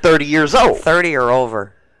have to be 30 years old. 30 or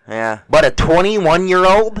over. Yeah. But a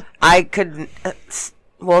 21-year-old? I could...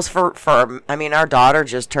 Well, I mean, our daughter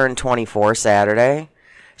just turned 24 Saturday.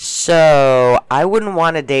 So I wouldn't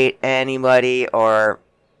want to date anybody or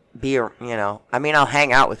be, I mean, I'll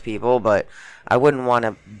hang out with people, but I wouldn't want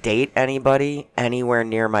to date anybody anywhere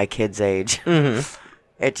near my kid's age. Mm-hmm.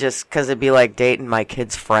 It just, because it'd be like dating my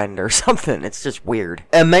kid's friend or something. It's just weird.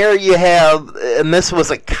 And there you have, and this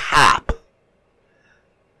was a cop.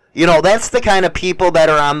 You know, that's the kind of people that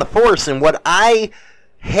are on the force. And what I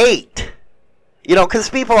hate, because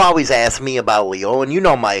people always ask me about Leo, and you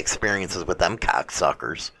know my experiences with them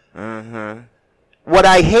cocksuckers. Mm-hmm. What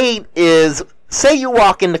I hate is, say you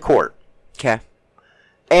walk into court. Okay.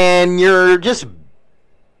 And you're just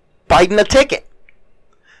biting a ticket.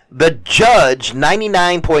 The judge,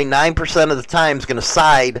 99.9% of the time, is going to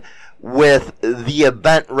side with the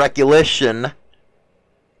event recollection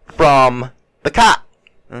from the cop.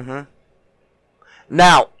 Mm-hmm.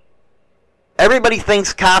 Now, everybody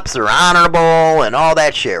thinks cops are honorable and all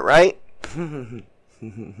that shit, right?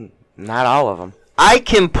 Not all of them. I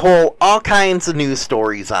can pull all kinds of news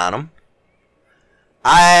stories on them.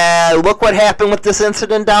 Look what happened with this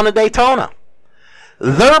incident down in Daytona.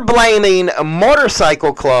 They're blaming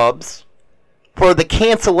motorcycle clubs for the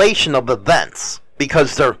cancellation of events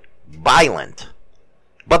because they're violent.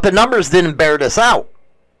 But the numbers didn't bear this out.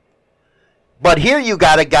 But here you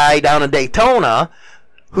got a guy down in Daytona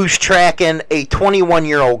who's tracking a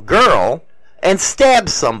 21-year-old girl and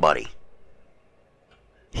stabs somebody.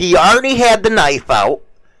 He already had the knife out,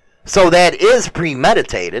 so that is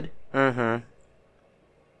premeditated. Mm-hmm.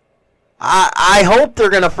 I hope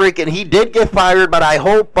they're going to he did get fired, but I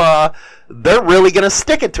hope they're really going to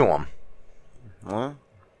stick it to him. Well,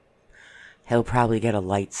 he'll probably get a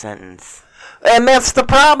light sentence. And that's the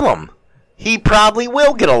problem. He probably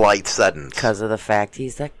will get a light sentence. Because of the fact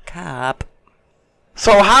he's a cop.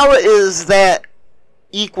 So how is that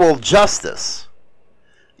equal justice?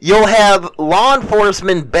 You'll have law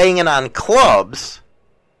enforcement banging on clubs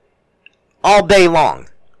all day long.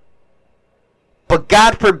 But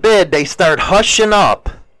God forbid they start hushing up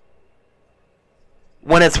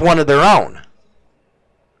when it's one of their own.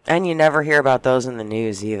 And you never hear about those in the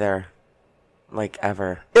news either. Like,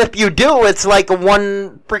 ever. If you do, it's like a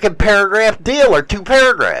one freaking paragraph deal or 2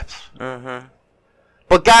 paragraphs. Mm-hmm.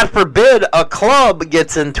 But God forbid a club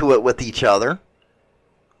gets into it with each other.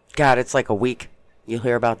 God, it's like a week. You'll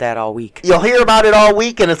hear about that all week. You'll hear about it all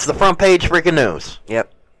week, and it's the front page freaking news.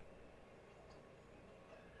 Yep.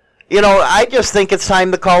 I just think it's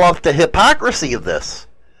time to call off the hypocrisy of this.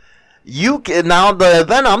 Now, the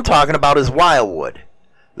event I'm talking about is Wildwood.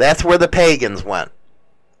 That's where the pagans went.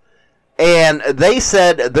 And they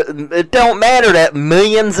said it don't matter that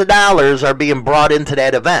millions of dollars are being brought into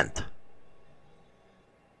that event.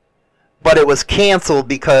 But it was canceled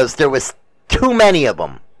because there was too many of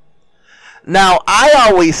them. Now, I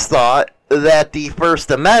always thought that the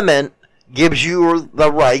First Amendment gives you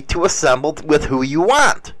the right to assemble with who you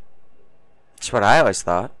want. That's what I always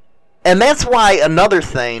thought. And that's why another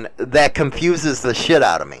thing that confuses the shit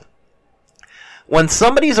out of me. When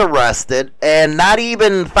somebody's arrested and not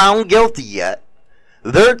even found guilty yet,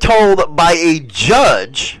 they're told by a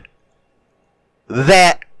judge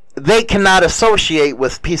that they cannot associate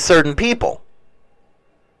with certain people.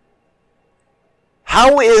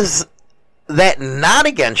 How is that not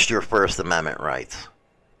against your First Amendment rights?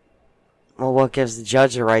 Well, what gives the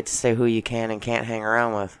judge the right to say who you can and can't hang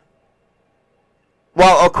around with?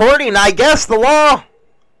 Well, according, I guess, the law.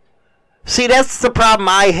 See, that's the problem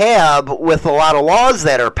I have with a lot of laws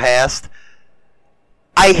that are passed.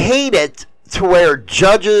 I hate it to where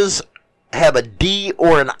judges have a D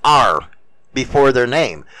or an R before their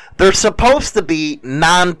name. They're supposed to be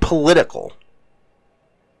non-political.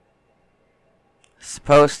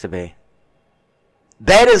 Supposed to be.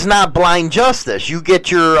 That is not blind justice. You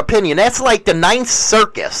get your opinion. That's like the Ninth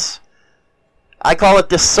Circus. I call it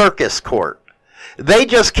the circus court. They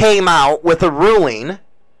just came out with a ruling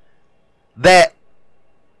that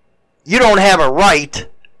you don't have a right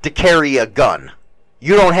to carry a gun.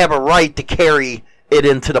 You don't have a right to carry it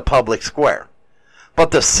into the public square.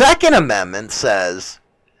 But the Second Amendment says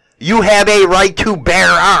you have a right to bear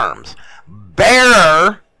arms.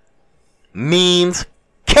 Bearer means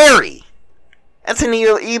carry. That's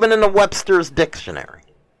even in the Webster's dictionary.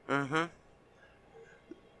 Mm-hmm.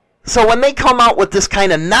 So when they come out with this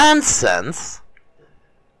kind of nonsense,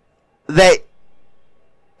 that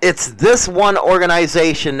it's this one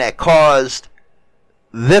organization that caused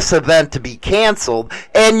this event to be canceled,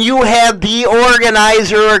 and you have the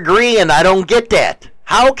organizer agreeing. I don't get that.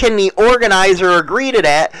 How can the organizer agree to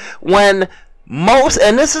that when most,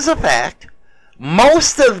 and this is a fact,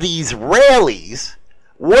 most of these rallies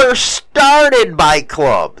were started by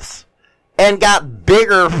clubs and got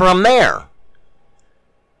bigger from there?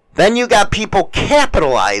 Then you got people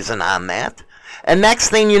capitalizing on that. And next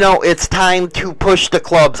thing you know, it's time to push the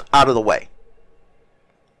clubs out of the way.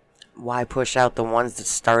 Why push out the ones that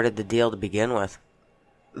started the deal to begin with?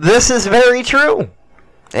 This is very true.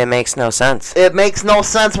 It makes no sense. It makes no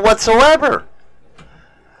sense whatsoever.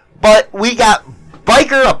 But we got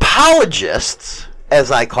biker apologists,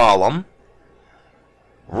 as I call them,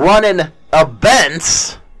 running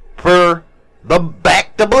events for the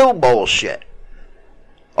Back to Blue bullshit.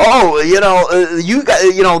 Oh,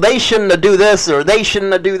 they shouldn't have do this or they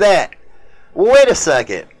shouldn't have do that. Well, wait a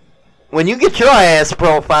second. When you get your ass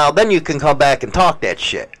profiled, then you can come back and talk that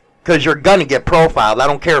shit. Because you're going to get profiled. I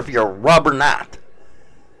don't care if you're a rub or not.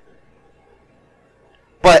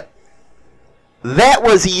 But that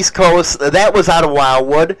was East Coast. That was out of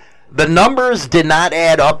Wildwood. The numbers did not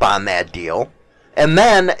add up on that deal. And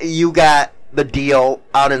then you got the deal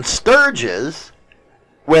out in Sturgis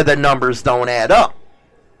where the numbers don't add up.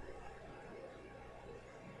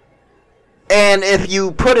 And if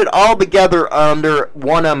you put it all together under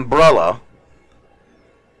one umbrella,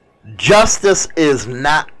 justice is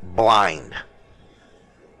not blind.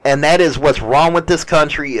 And that is what's wrong with this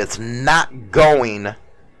country. It's not going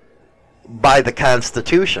by the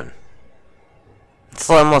Constitution. It's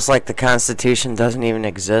almost like the Constitution doesn't even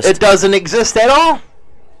exist. It doesn't exist at all.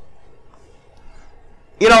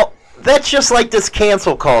 You know, that's just like this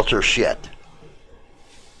cancel culture shit.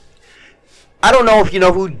 I don't know if you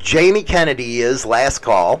know who Jamie Kennedy is, Last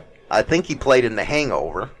Call. I think he played in The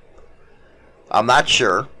Hangover. I'm not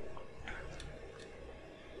sure.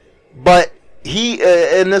 But he,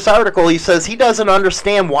 in this article, he says he doesn't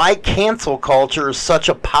understand why cancel culture is such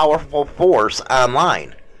a powerful force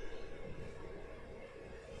online.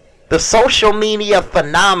 The social media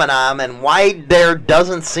phenomenon and why there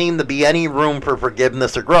doesn't seem to be any room for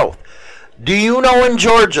forgiveness or growth. Do you know in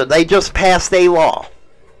Georgia they just passed a law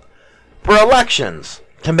for elections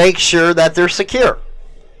to make sure that they're secure?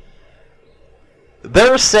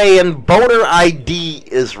 They're saying voter ID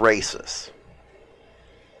is racist.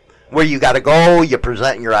 Where you got to go, you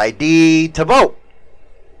present your ID to vote.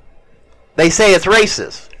 They say it's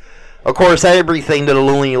racist. Of course, everything to the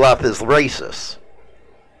loony left is racist.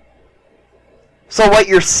 So what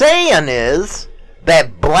you're saying is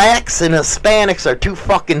that blacks and Hispanics are too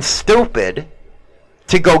fucking stupid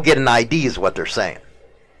to go get an ID is what they're saying.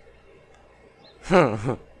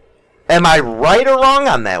 Am I right or wrong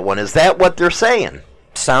on that one? Is that what they're saying?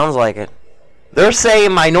 Sounds like it. They're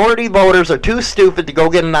saying minority voters are too stupid to go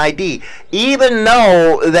get an ID, even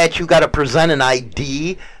though that you got to present an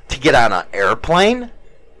ID to get on an airplane,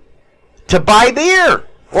 to buy beer.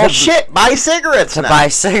 Well, shit, buy cigarettes now. Buy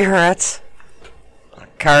cigarettes.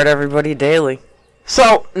 Card everybody daily.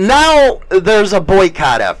 So now there's a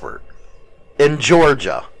boycott effort in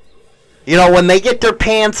Georgia. You know, when they get their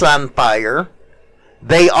pants on fire,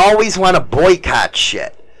 they always want to boycott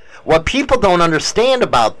shit. What people don't understand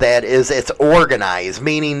about that is it's organized,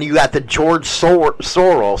 meaning you got the George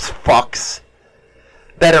Soros fucks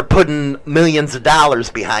that are putting millions of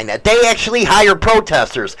dollars behind that. They actually hire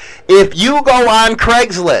protesters. If you go on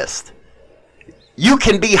Craigslist, you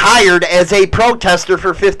can be hired as a protester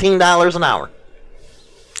for $15 an hour.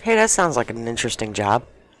 Hey, that sounds like an interesting job.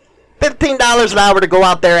 $15 an hour to go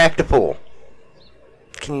out there act a fool.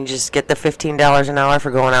 Can you just get the $15 an hour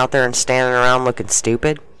for going out there and standing around looking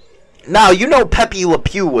stupid? Now, you know Pepe Le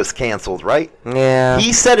Pew was canceled, right? Yeah.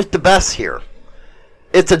 He said it the best here.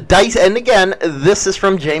 It's a dicey, and again, this is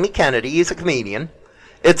from Jamie Kennedy. He's a comedian.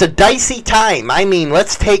 It's a dicey time. I mean,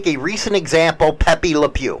 let's take a recent example, Pepe Le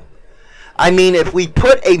Pew. I mean, if we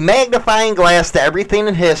put a magnifying glass to everything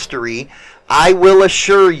in history, I will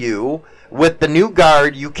assure you, with the new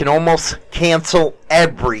guard, you can almost cancel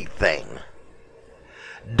everything.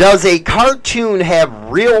 Does a cartoon have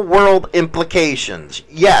real-world implications?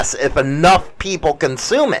 Yes, if enough people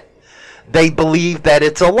consume it. They believe that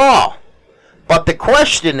it's a law. But the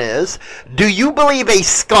question is, do you believe a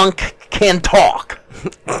skunk can talk?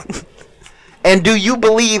 And do you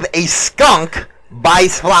believe a skunk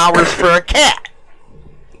buys flowers for a cat?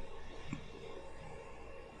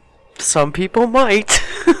 Some people might.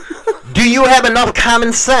 Do you have enough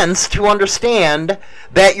common sense to understand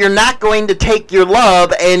that you're not going to take your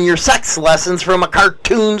love and your sex lessons from a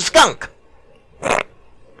cartoon skunk? I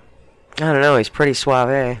don't know, he's pretty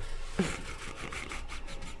suave.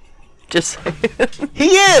 Just saying. He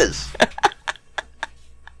is.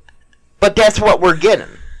 But that's what we're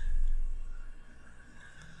getting.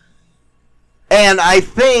 And I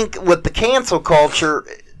think with the cancel culture,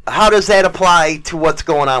 how does that apply to what's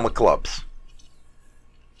going on with clubs?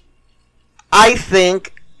 I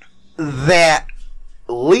think that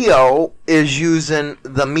Leo is using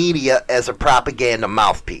the media as a propaganda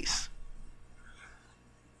mouthpiece.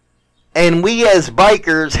 And we as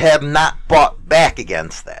bikers have not fought back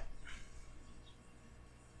against that.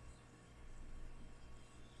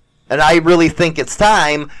 And I really think it's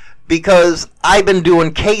time, because I've been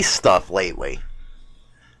doing case stuff lately.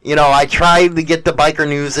 You know, I try to get the biker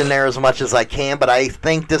news in there as much as I can, but I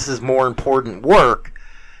think this is more important work,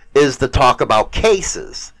 is to talk about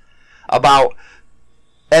cases.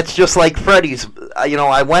 That's just like Freddie's. You know,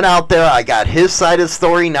 I went out there, I got his side of the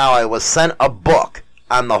story, now I was sent a book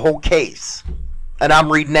on the whole case. And I'm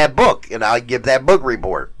reading that book, and I give that book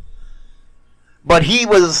report. But he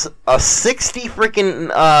was a 60s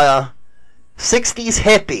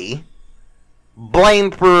hippie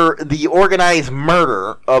blamed for the organized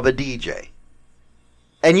murder of a DJ.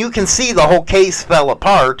 And you can see the whole case fell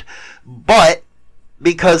apart, but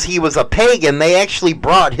because he was a pagan, they actually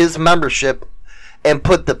brought his membership and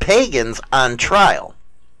put the pagans on trial.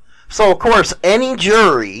 So, of course, any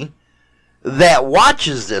jury that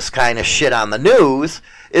watches this kind of shit on the news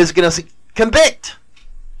is going to convict.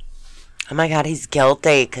 Oh my god, he's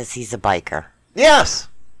guilty because he's a biker. Yes.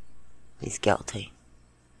 He's guilty.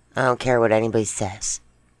 I don't care what anybody says.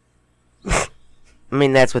 I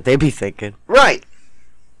mean, that's what they be thinking. Right.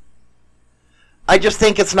 I just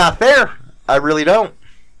think it's not fair. I really don't.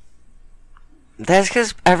 That's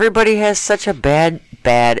because everybody has such a bad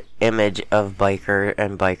image of biker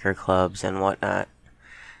and biker clubs and whatnot.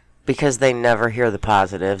 Because they never hear the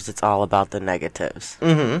positives. It's all about the negatives.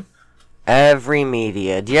 Mm-hmm. Every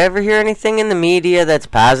media. Do you ever hear anything in the media that's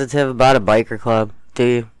positive about a biker club?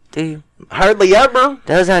 Do you? Hardly ever.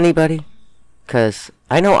 Does anybody? Because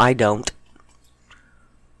I know I don't.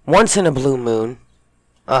 Once in a blue moon,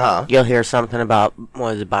 you'll hear something about,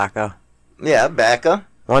 what is it, Baca? Yeah, Baca.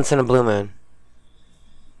 Once in a blue moon.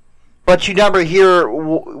 But you never hear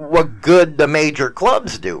what good the major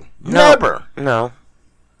clubs do. Never. No.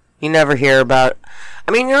 You never hear about...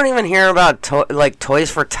 I mean, you don't even hear about Toys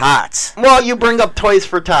for Tots. Well, you bring up Toys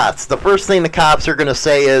for Tots. The first thing the cops are going to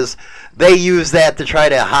say is they use that to try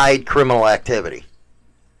to hide criminal activity.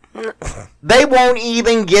 They won't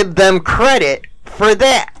even give them credit for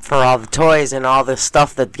that. For all the toys and all the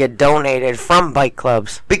stuff that get donated from bike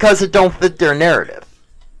clubs. Because it don't fit their narrative.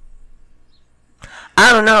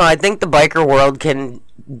 I don't know. I think the biker world can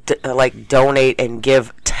donate and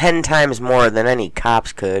give 10 times more than any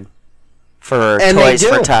cops could. for And Toys they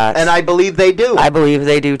do. for Tots. And I believe they do. I believe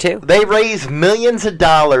they do too. They raise millions of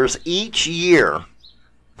dollars each year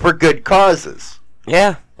for good causes.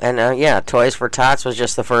 Yeah, and Toys for Tots was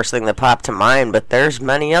just the first thing that popped to mind, but there's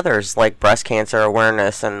many others, like breast cancer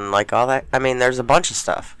awareness and like all that. I mean, there's a bunch of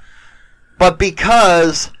stuff. But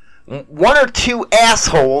because one or two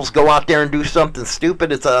assholes go out there and do something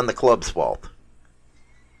stupid, it's on the club's fault.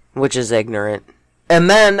 Which is ignorant. And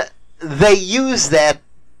then they use that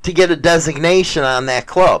to get a designation on that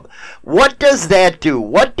club. What does that do?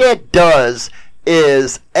 What that does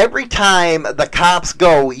is every time the cops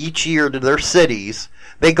go each year to their cities,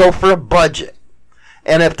 they go for a budget.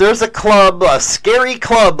 And if there's a club, a scary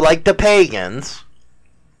club like the Pagans,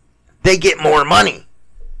 they get more money.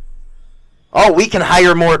 Oh, we can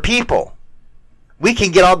hire more people. We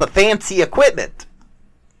can get all the fancy equipment.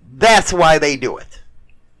 That's why they do it.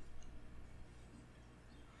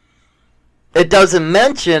 It doesn't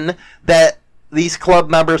mention that these club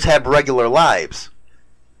members have regular lives.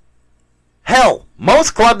 Hell,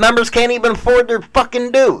 most club members can't even afford their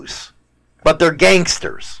fucking dues. But they're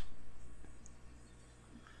gangsters.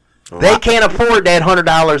 They can't afford that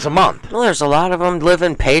 $100 a month. Well, there's a lot of them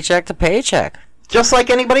living paycheck to paycheck. Just like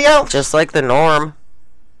anybody else. Just like the norm.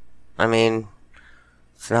 I mean,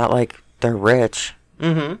 it's not like they're rich.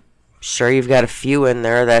 Mm-hmm. Sure, you've got a few in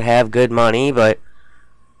there that have good money, but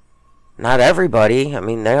not everybody. I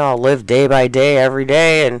mean, they all live day by day, every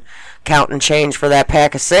day, and counting change for that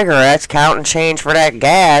pack of cigarettes, counting change for that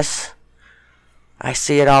gas. I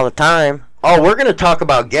see it all the time. Oh, we're going to talk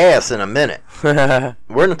about gas in a minute. We're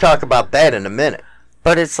going to talk about that in a minute.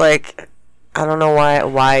 But it's like, I don't know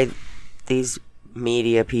why these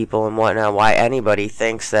media people and whatnot, why anybody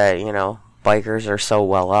thinks that, bikers are so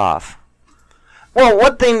well off. Well,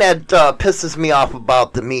 one thing that pisses me off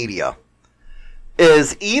about the media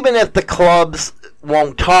is even if the clubs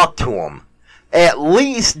won't talk to them, at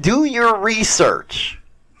least do your research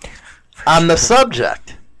on the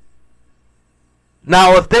subject.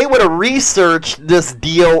 Now, if they would have researched this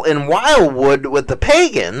deal in Wildwood with the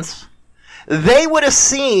Pagans, they would have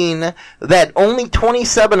seen that only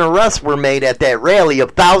 27 arrests were made at that rally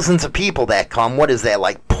of thousands of people that come. What is that,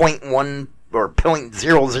 like 0.1 or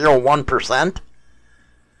 0.001%?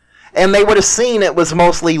 And they would have seen it was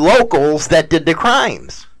mostly locals that did the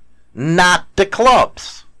crimes, not the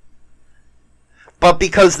clubs. But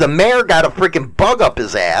because the mayor got a freaking bug up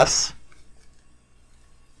his ass,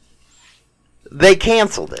 they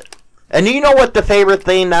canceled it. And you know what the favorite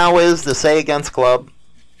thing now is to say against club?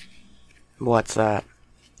 What's that?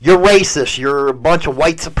 You're racist. You're a bunch of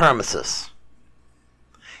white supremacists.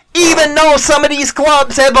 Even though some of these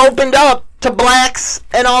clubs have opened up to blacks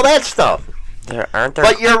and all that stuff.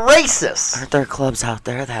 But you're racist. Aren't there clubs out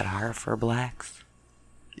there that are for blacks?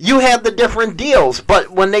 You have the different deals, but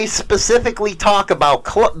when they specifically talk about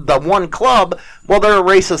the one club, well, they're a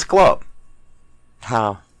racist club.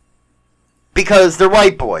 How? Because they're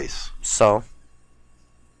white boys. So?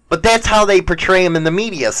 But that's how they portray them in the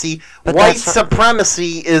media. See, But white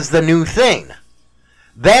supremacy is the new thing.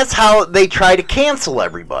 That's how they try to cancel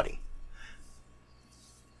everybody.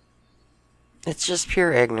 It's just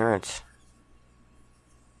pure ignorance.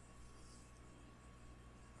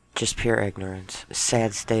 Just pure ignorance. A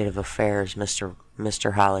sad state of affairs,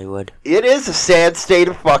 Mr. Hollywood. It is a sad state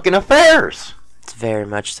of fucking affairs. It's very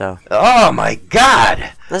much so. Oh my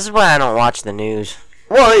God. This is why I don't watch the news.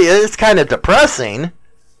 Well, it's kind of depressing,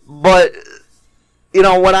 but,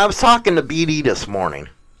 when I was talking to BD this morning,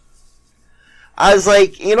 I was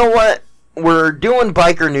like, you know what? We're doing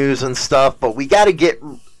biker news and stuff, but we got to get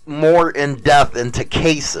more in depth into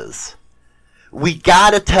cases. We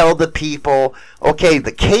got to tell the people, okay,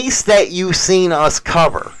 the case that you've seen us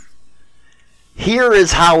cover, here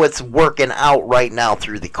is how it's working out right now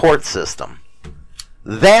through the court system.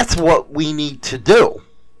 That's what we need to do,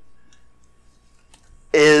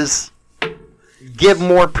 is give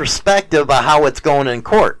more perspective of how it's going in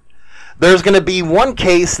court. There's going to be one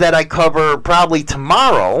case that I cover probably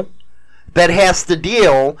tomorrow that has to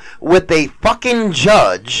deal with a fucking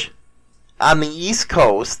judge on the East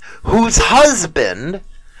Coast whose husband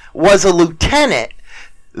was a lieutenant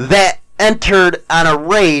that entered on a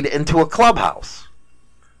raid into a clubhouse.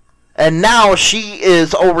 And now she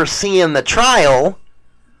is overseeing the trial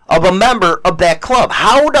of a member of that club.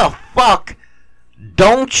 How the fuck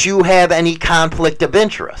don't you have any conflict of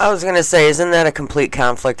interest? I was going to say, isn't that a complete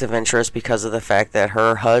conflict of interest because of the fact that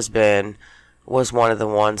her husband was one of the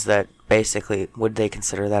ones that basically, would they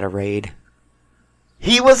consider that a raid?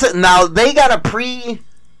 Now, they got a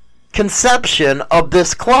preconception of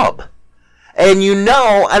this club. And you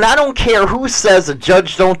know, and I don't care who says a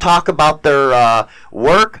judge don't talk about their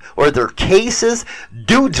work or their cases,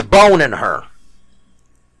 dude's boning her.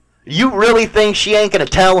 You really think she ain't going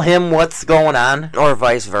to tell him what's going on? Or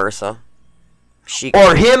vice versa.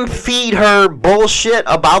 Or him feed her bullshit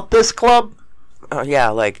about this club? Oh, yeah,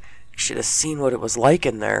 like, you should have seen what it was like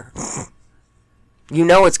in there. You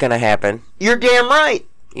know it's going to happen. You're damn right.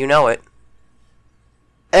 You know it.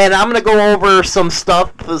 And I'm going to go over some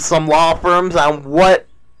stuff with some law firms on what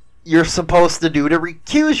you're supposed to do to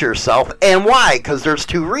recuse yourself and why, because there's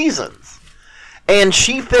 2 reasons. And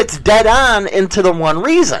she fits dead on into the one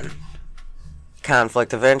reason.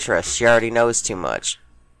 Conflict of interest. She already knows too much.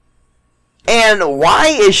 And why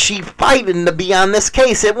is she fighting to be on this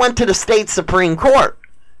case? It went to the state Supreme Court.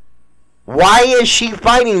 Why is she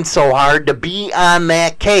fighting so hard to be on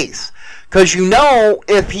that case? Because you know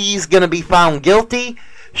if he's going to be found guilty,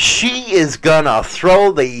 she is going to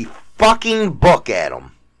throw the fucking book at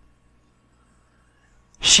him.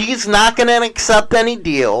 She's not going to accept any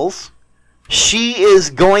deals. She is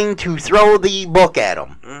going to throw the book at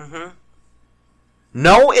him. Mm-hmm.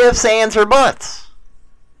 No ifs, ands, or buts.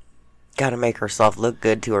 Gotta make herself look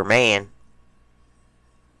good to her man.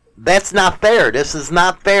 That's not fair. This is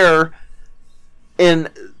not fair in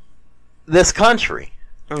this country.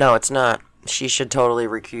 No, it's not. She should totally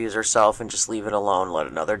recuse herself and just leave it alone. Let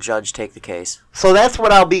another judge take the case. So that's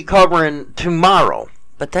what I'll be covering tomorrow.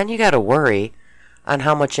 But then you gotta worry on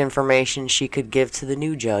how much information she could give to the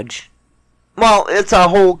new judge. Well, it's a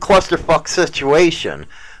whole clusterfuck situation.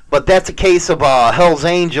 But that's a case of a Hell's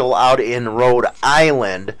Angel out in Rhode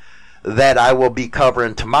Island that I will be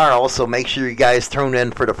covering tomorrow. So make sure you guys tune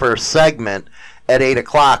in for the first segment at 8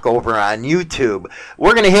 o'clock over on YouTube.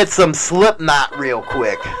 We're going to hit some Slipknot real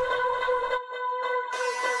quick.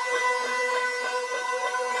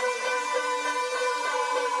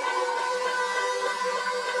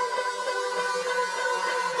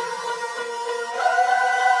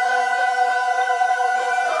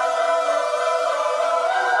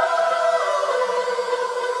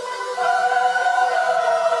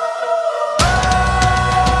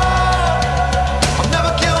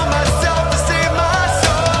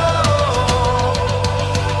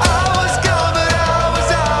 I was gone, but I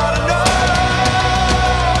was out.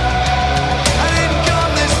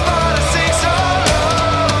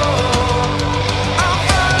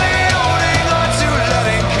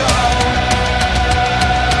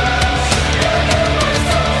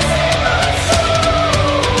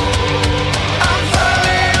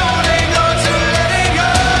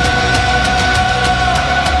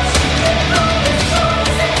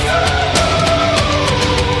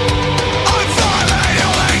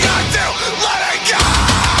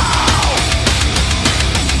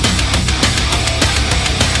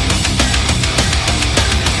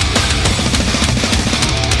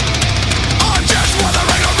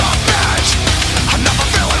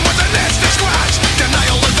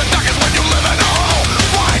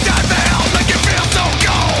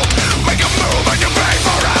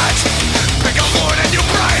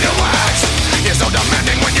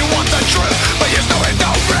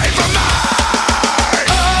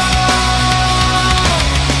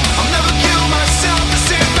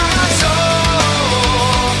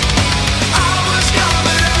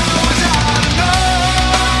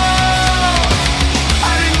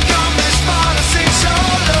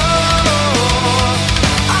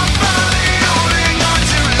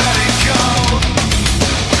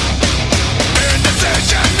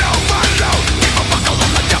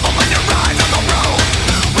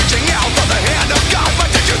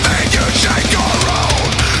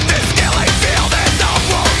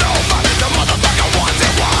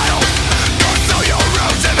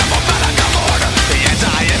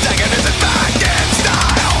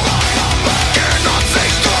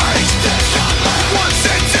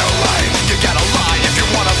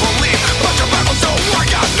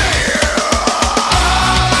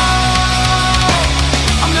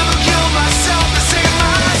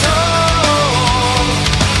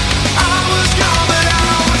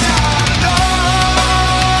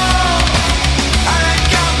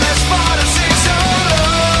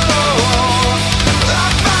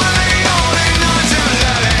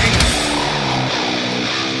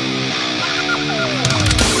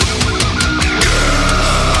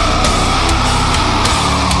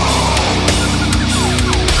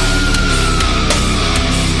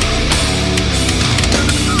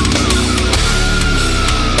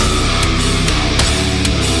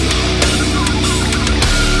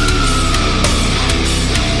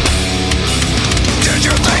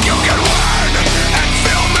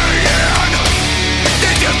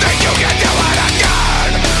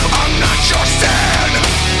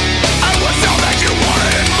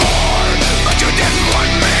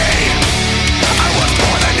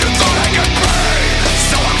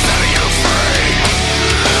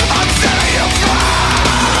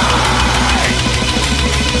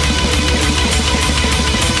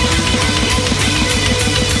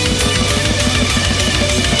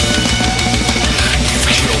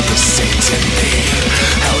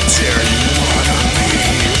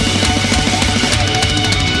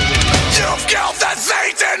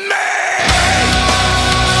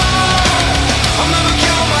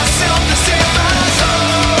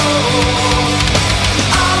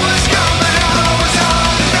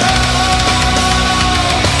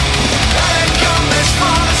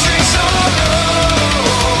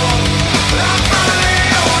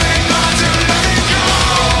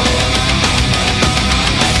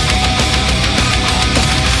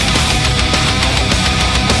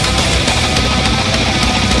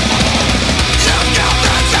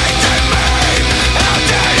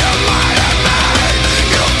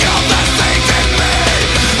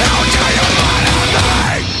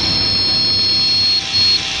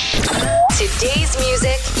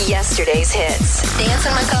 yesterday's hits. Dance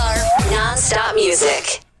in my car. Non-stop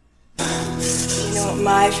music. You know what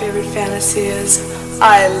my favorite fantasy is?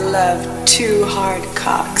 I love 2 hard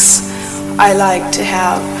cocks. I like to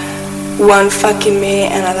have one fucking me,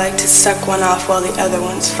 and I like to suck one off while the other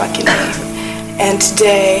one's fucking me. And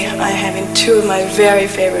today, I'm having 2 of my very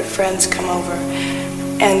favorite friends come over,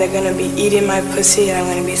 and they're gonna be eating my pussy, and I'm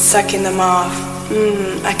gonna be sucking them off.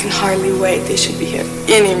 I can hardly wait. They should be here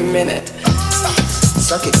any minute.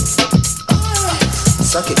 Suck it.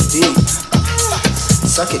 Suck it deep.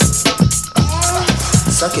 Suck it.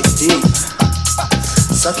 Suck it deep.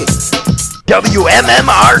 Suck it.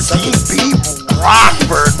 WMMR-TV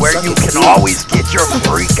Rockford, where you can always get your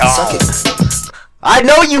freak on. I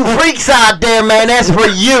know you freaks out there, man. That's for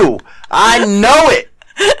you. I know it.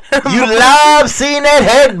 You love seeing that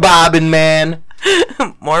head bobbing, man.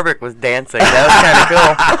 Morbic was dancing. That was kind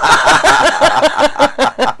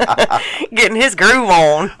of cool. Getting his groove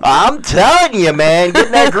on. I'm telling you, man.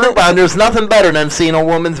 Getting that groove on. There's nothing better than seeing a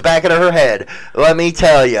woman's back of her head. Let me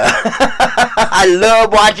tell you. I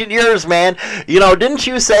love watching yours, man. You know, didn't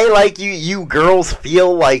you say, like, you girls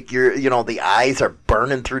feel like the eyes are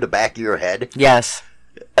burning through the back of your head? Yes.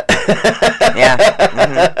 Yeah.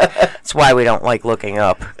 That's why we don't like looking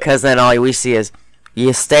up. Because then all we see is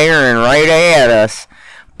you staring right at us.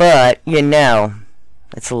 But,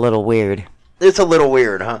 it's a little weird. It's a little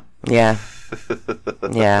weird, huh? Yeah.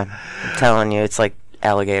 Yeah. I'm telling you, it's like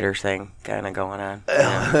alligator thing kind of going on.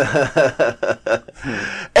 Yeah.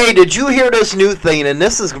 Hey, did you hear this new thing? And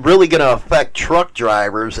this is really going to affect truck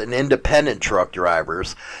drivers and independent truck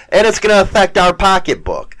drivers. And it's going to affect our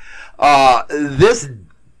pocketbook. This,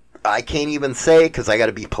 I can't even say because I got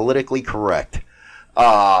to be politically correct.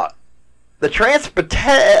 The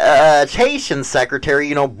Transportation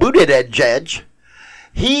Secretary, Buttigieg,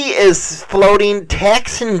 he is floating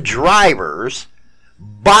taxing drivers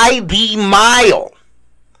by the mile.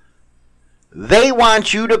 They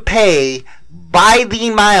want you to pay by the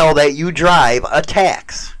mile that you drive a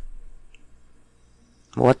tax.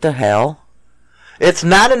 What the hell? It's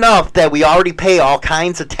not enough that we already pay all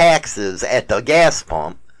kinds of taxes at the gas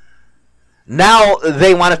pump. Now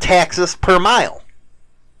they want to tax us per mile.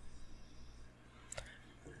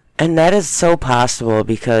 And that is so possible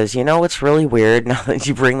because, what's really weird now that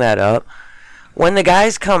you bring that up? When the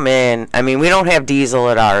guys come in, I mean, we don't have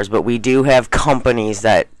diesel at ours, but we do have companies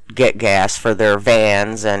that get gas for their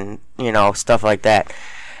vans and, stuff like that.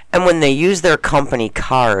 And when they use their company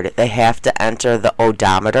card, they have to enter the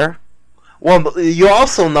odometer. Well, you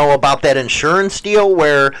also know about that insurance deal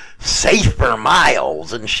where safer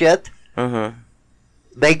miles and shit. Mm-hmm.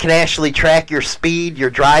 They can actually track your speed, your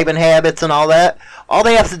driving habits, and all that. All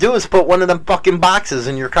they have to do is put one of them fucking boxes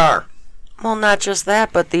in your car. Well, not just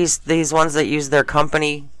that, but these ones that use their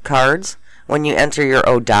company cards, when you enter your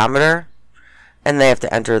odometer, and they have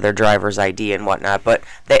to enter their driver's ID and whatnot, but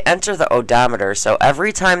they enter the odometer, so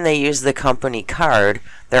every time they use the company card,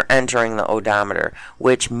 they're entering the odometer,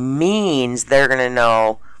 which means they're going to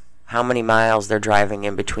know how many miles they're driving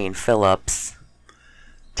in between fill-ups.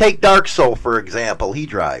 Take Dark Soul, for example. He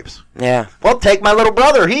drives. Yeah. Well, take my little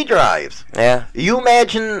brother. He drives. Yeah. You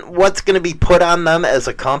imagine what's going to be put on them as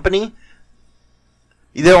a company?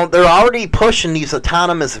 They're already pushing these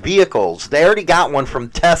autonomous vehicles. They already got one from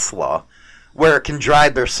Tesla where it can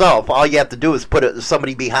drive themselves. All you have to do is put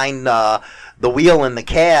somebody behind the wheel in the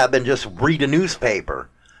cab and just read a newspaper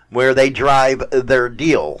where they drive their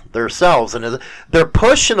deal themselves. And they're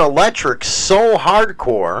pushing electric so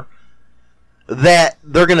hardcore that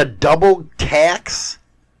they're going to double tax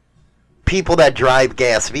people that drive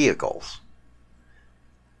gas vehicles.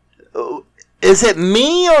 Is it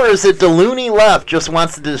me or is it the loony left just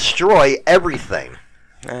wants to destroy everything?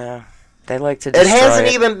 Yeah, they like to destroy it.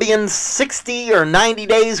 Hasn't even been 60 or 90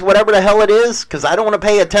 days, whatever the hell it is, because I don't want to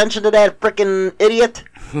pay attention to that frickin' idiot.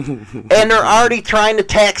 And they're already trying to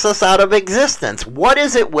tax us out of existence. What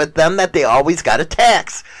is it with them that they always got to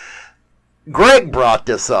tax? Greg brought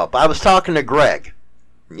this up. I was talking to Greg,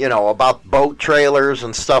 about boat trailers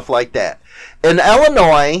and stuff like that. In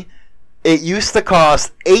Illinois, it used to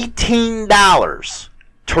cost $18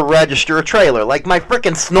 to register a trailer, like my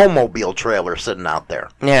frickin' snowmobile trailer sitting out there.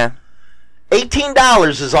 Yeah.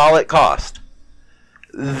 $18 is all it cost.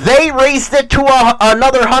 They raised it to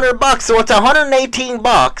another $100, so it's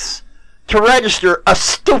 $118 to register a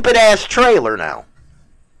stupid-ass trailer now.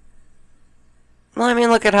 Well, I mean,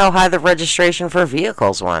 look at how high the registration for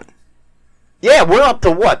vehicles went. Yeah, we're up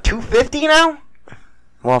to what, $250 now?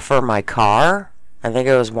 Well, for my car, I think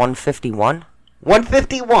it was $151.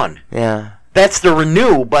 $151? Yeah. That's the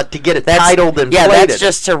renew, but to get it titled and yeah, plated. that's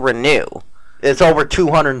just to renew. It's over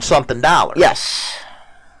 $200 and something. Yes.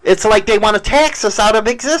 It's like they want to tax us out of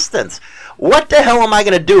existence. What the hell am I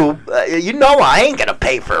going to do? I ain't going to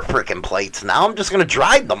pay for frickin' plates now. I'm just going to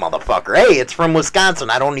drive the motherfucker. Hey, it's from Wisconsin.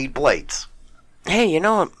 I don't need plates. Hey, you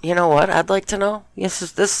know what I'd like to know? This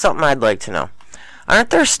is something I'd like to know. Aren't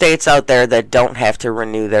there states out there that don't have to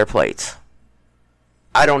renew their plates?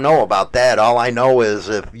 I don't know about that. All I know is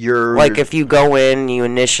if you're... Like, if you go in, you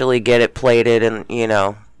initially get it plated and,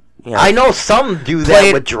 I know some do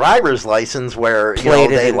that with driver's license where,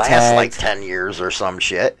 they last tagged. like 10 years or some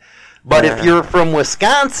shit. But if you're from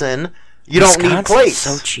Wisconsin, you don't need plates.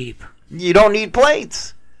 So cheap. You don't need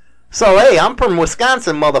plates. So, hey, I'm from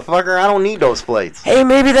Wisconsin, motherfucker. I don't need those plates. Hey,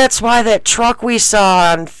 maybe that's why that truck we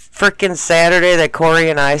saw on frickin' Saturday that Corey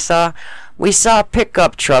and I saw, we saw a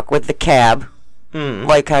pickup truck with the cab,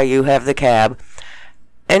 like how you have the cab,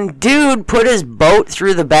 and dude put his boat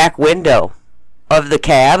through the back window of the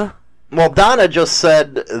cab. Well, Donna just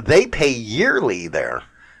said they pay yearly there.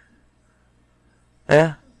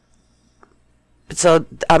 Yeah. So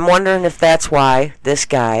I'm wondering if that's why this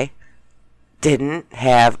guy didn't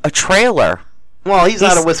have a trailer. Well, he's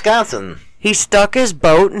out of Wisconsin. He stuck his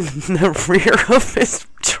boat in the rear of his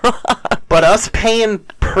truck. But us paying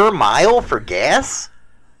per mile for gas?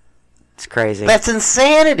 It's crazy. That's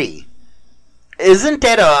insanity. Isn't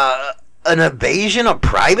that an invasion of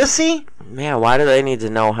privacy? Yeah, why do they need to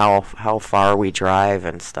know how far we drive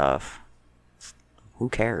and stuff? Who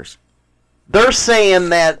cares? They're saying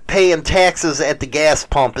that paying taxes at the gas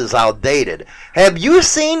pump is outdated. Have you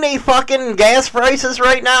seen the fucking gas prices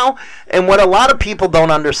right now? And what a lot of people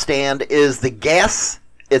don't understand is the gas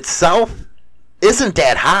itself isn't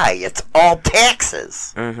that high. It's all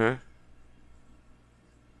taxes. Mm-hmm.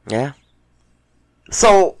 Yeah.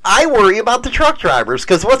 So I worry about the truck drivers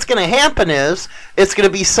because what's going to happen is it's going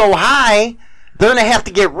to be so high, they're going to have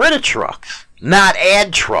to get rid of trucks, not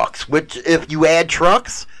add trucks. Which, if you add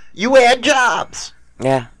trucks, you add jobs.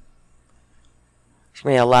 Yeah. It's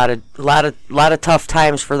gonna be a lot of tough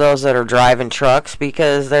times for those that are driving trucks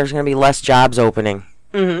because there's gonna be less jobs opening.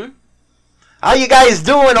 Mm-hmm. How you guys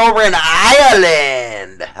doing over in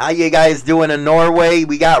Ireland? How you guys doing in Norway?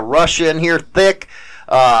 We got Russia in here thick.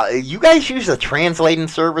 You guys use a translating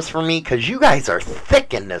service for me? Because you guys are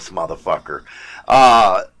thick in this motherfucker.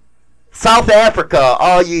 South Africa,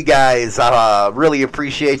 all you guys, really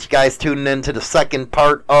appreciate you guys tuning in to the second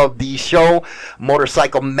part of the show,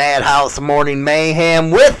 Motorcycle Madhouse Morning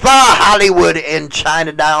Mayhem with Hollywood and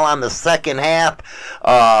China Doll on the second half.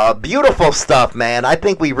 Beautiful stuff, man. I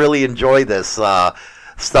think we really enjoy this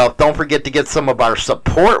stuff. Don't forget to get some of our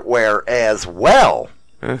support wear as well.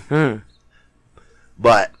 Mm-hmm.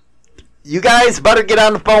 But you guys better get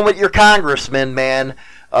on the phone with your congressman, man.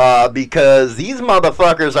 Because these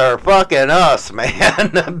motherfuckers are fucking us,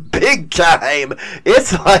 man. Big time.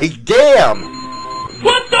 It's like, damn.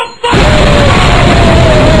 What the fuck?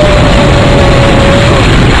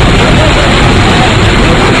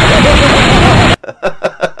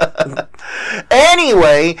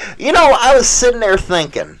 Anyway, I was sitting there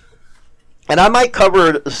thinking, and I might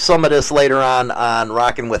cover some of this later on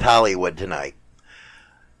Rockin' with Hollywood tonight.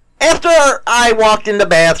 After I walked in the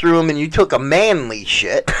bathroom and you took a manly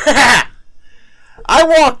shit, I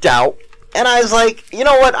walked out and I was like, you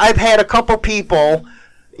know what? I've had a couple people,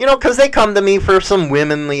 because they come to me for some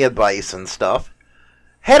womanly advice and stuff.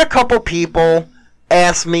 Had a couple people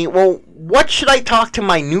ask me, well, what should I talk to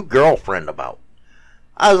my new girlfriend about?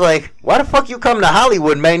 I was like, why the fuck you come to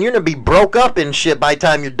Hollywood, man? You're going to be broke up and shit by the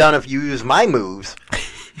time you're done if you use my moves.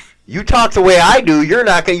 You talk the way I do, you're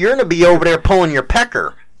going to be over there pulling your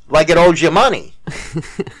pecker. Like it owes you money.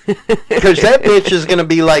 Because that bitch is going to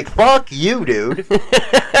be like, fuck you, dude.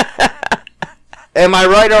 Am I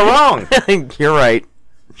right or wrong? You're right.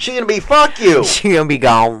 She's going to be, fuck you. She's going to be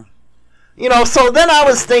gone. So then I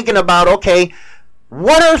was thinking about, okay,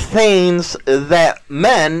 what are things that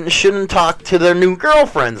men shouldn't talk to their new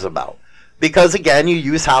girlfriends about? Because, again, you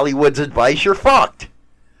use Hollywood's advice, you're fucked.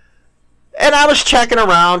 And I was checking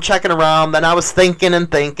around, then I was thinking and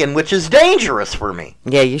thinking, which is dangerous for me.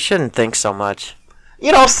 Yeah, you shouldn't think so much.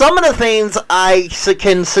 Some of the things I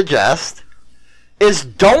can suggest is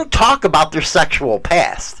don't talk about their sexual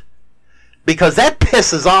past. Because that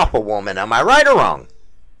pisses off a woman. Am I right or wrong?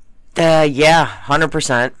 Yeah,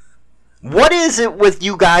 100%. What is it with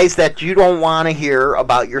you guys that you don't want to hear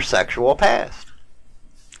about your sexual past?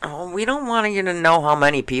 Oh, we don't want you to know how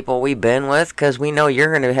many people we've been with, because we know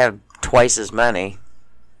you're going to have twice as many.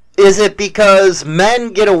 Is it because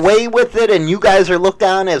men get away with it and you guys are looked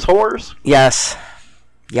on as whores? Yes.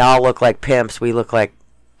 Y'all look like pimps. We look like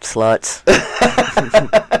sluts.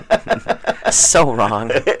 So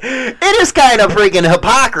wrong. It is kind of freaking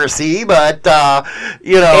hypocrisy, but,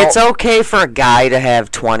 It's okay for a guy to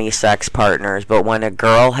have 20 sex partners, but when a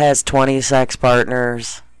girl has 20 sex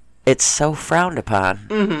partners, it's so frowned upon.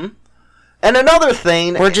 Mm-hmm. And another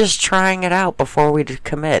thing... We're just trying it out before we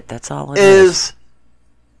commit. That's all it is.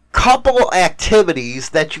 Couple activities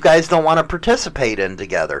that you guys don't want to participate in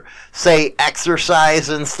together. Say, exercise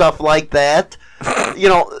and stuff like that.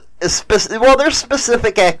 There's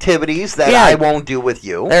specific activities that I won't do with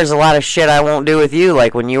you. There's a lot of shit I won't do with you,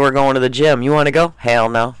 like when you were going to the gym. You want to go? Hell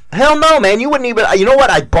no. Hell no, man. You wouldn't even... You know what?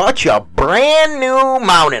 I bought you a brand new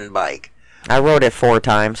mountain bike. I rode it 4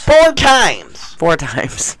 times. 4 times? 4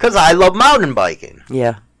 times. Because I love mountain biking.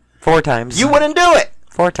 Yeah. 4 times. You wouldn't do it.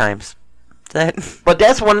 4 times. But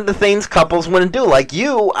that's one of the things couples wouldn't do. Like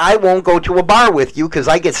you, I won't go to a bar with you because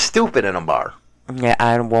I get stupid in a bar. Yeah,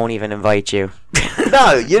 I won't even invite you.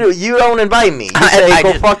 No, you don't invite me. You say,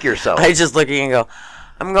 go fuck yourself. I just look at you and go,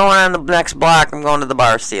 I'm going on the next block. I'm going to the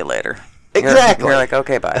bar. See you later. Exactly. You're like,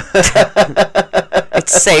 okay, bye.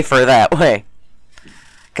 It's safer that way.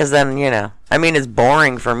 Because then, it's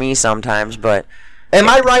boring for me sometimes, but... Am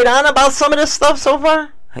I right on about some of this stuff so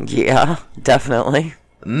far? Yeah, definitely.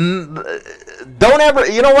 Don't ever...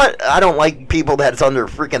 You know what? I don't like people that's under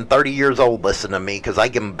freaking 30 years old listen to me because I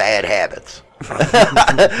give them bad habits.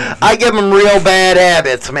 I give them real bad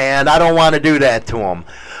habits, man. I don't want to do that to them.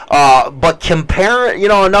 But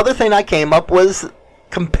another thing I came up was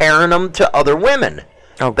comparing them to other women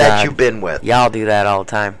that you've been with. Y'all do that all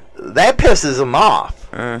the time. That pisses them off.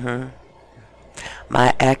 Mm-hmm.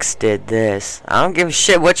 My ex did this. I don't give a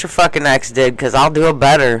shit what your fucking ex did, because I'll do it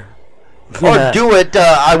better. Or do it,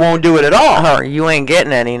 I won't do it at all. Or you ain't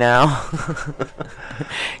getting any now.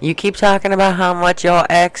 You keep talking about how much your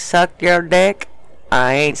ex sucked your dick.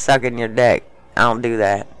 I ain't sucking your dick. I don't do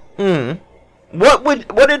that.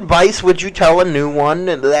 What advice would you tell a new one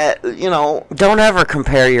that, Don't ever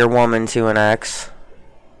compare your woman to an ex.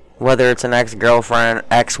 Whether it's an ex-girlfriend,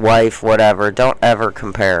 ex-wife, whatever. Don't ever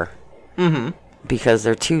compare. Mm-hmm. Because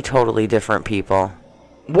they're 2 totally different people.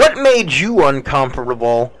 What made you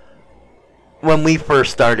uncomfortable when we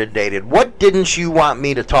first started dating? What didn't you want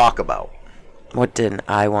me to talk about? What didn't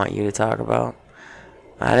I want you to talk about?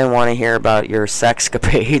 I didn't want to hear about your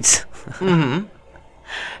sexcapades. Mm-hmm.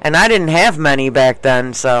 And I didn't have many back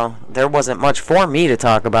then, so there wasn't much for me to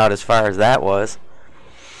talk about as far as that was.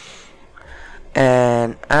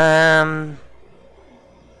 And,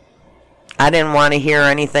 I didn't want to hear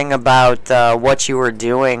anything about what you were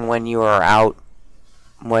doing when you were out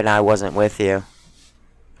when I wasn't with you.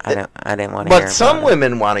 I didn't want to hear. But some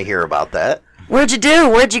women want to hear about that. Where'd you do?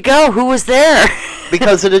 Where'd you go? Who was there?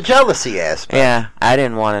 Because of the jealousy aspect. Yeah, I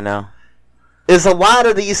didn't want to know. Is a lot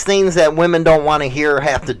of these things that women don't want to hear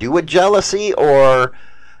have to do with jealousy? Or,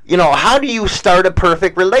 how do you start a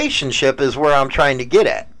perfect relationship is where I'm trying to get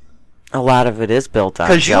at. A lot of it is built on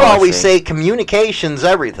jealousy. Because you always say communication's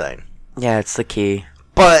everything. Yeah, it's the key.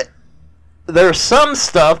 But there's some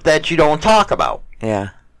stuff that you don't talk about. Yeah.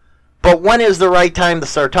 But when is the right time to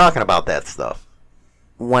start talking about that stuff?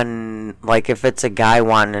 When, if it's a guy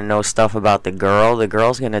wanting to know stuff about the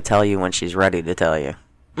girl's going to tell you when she's ready to tell you.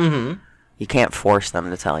 Mm-hmm. You can't force them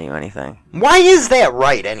to tell you anything. Why is that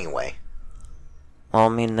right, anyway? Well,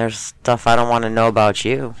 there's stuff I don't want to know about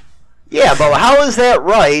you. Yeah, but how is that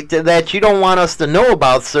right that you don't want us to know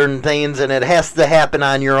about certain things and it has to happen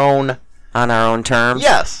on your own... On our own terms?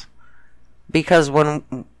 Yes. Because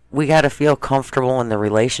when we got to feel comfortable in the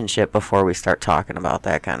relationship before we start talking about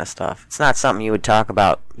that kind of stuff. It's not something you would talk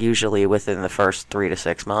about usually within the first 3 to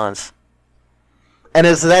 6 months. And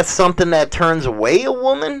is that something that turns away a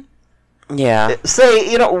woman? Yeah.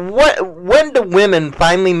 Say, when do women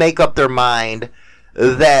finally make up their mind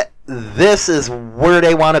that this is where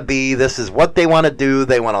they want to be, this is what they want to do,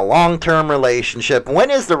 they want a long-term relationship? When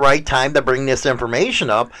is the right time to bring this information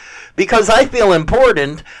up? Because I feel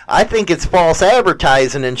important. I think it's false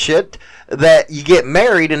advertising and shit that you get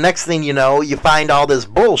married and next thing you know, you find all this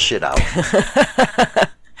bullshit out.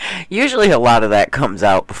 Usually a lot of that comes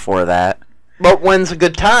out before that. But when's a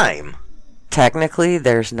good time? Technically,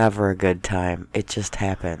 there's never a good time. It just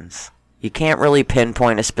happens. You can't really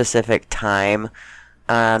pinpoint a specific time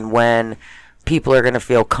on when people are going to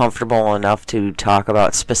feel comfortable enough to talk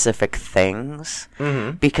about specific things,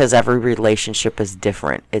 because every relationship is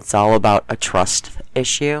different. It's all about a trust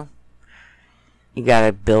issue. You got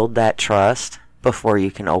to build that trust before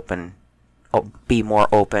you can be more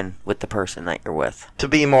open with the person that you're with. To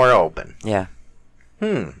be more open. Yeah.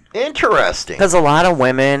 Interesting. Because a lot of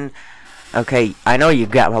women, okay, I know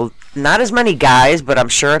you've got not as many guys, but I'm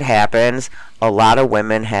sure it happens. A lot of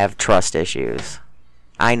women have trust issues.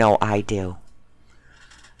 I know I do.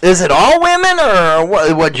 Is it all women, or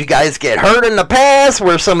what? Would you guys get hurt in the past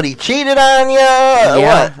where somebody cheated on you?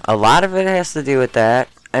 Yeah, a lot of it has to do with that.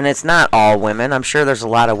 And it's not all women. I'm sure there's a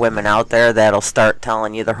lot of women out there that'll start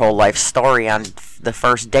telling you their whole life story on the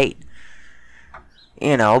first date.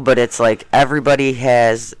 You know, but it's like everybody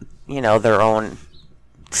has, you know, their own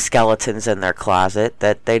skeletons in their closet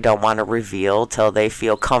that they don't want to reveal till they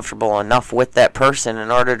feel comfortable enough with that person in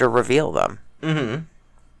order to reveal them. Mm-hmm.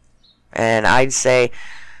 And I'd say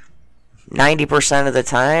 90% of the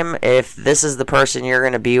time, if this is the person you're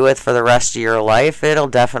going to be with for the rest of your life, it'll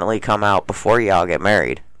definitely come out before y'all get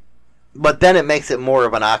married. But then it makes it more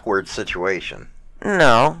of an awkward situation.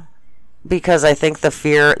 No, because I think the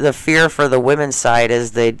fear for the women's side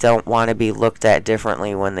is they don't want to be looked at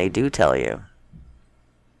differently when they do tell you.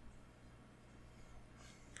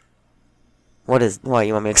 What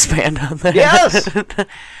you want me to expand on that? Yes.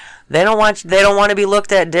 They don't want to be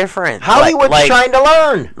looked at different. Hollywood's trying to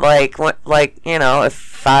learn. Like, you know,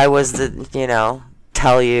 if I was to, you know,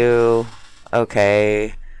 tell you,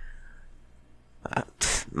 okay,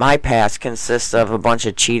 my past consists of a bunch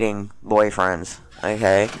of cheating boyfriends.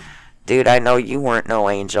 Okay, dude, I know you weren't no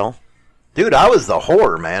angel. Dude, I was the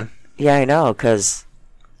whore, man. Yeah, I know, 'cause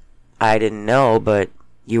I didn't know, but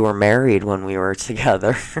you were married when we were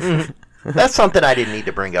together. That's something I didn't need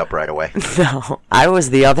to bring up right away. No, I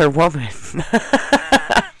was the other woman.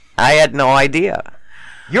 I had no idea.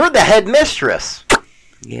 You're the head mistress.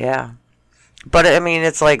 Yeah. But, I mean,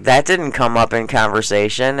 it's like that didn't come up in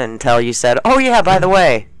conversation until you said, oh, yeah, by the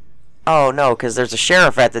way. Oh, no, because there's a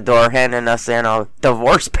sheriff at the door handing us in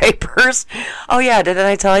divorce papers. Oh, yeah, didn't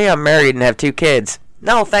I tell you I'm married and have 2 kids?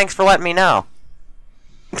 No, thanks for letting me know.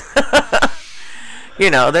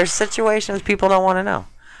 You know, there's situations people don't want to know.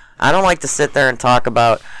 I don't like to sit there and talk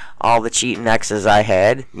about all the cheating exes I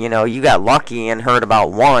had. You know, you got lucky and heard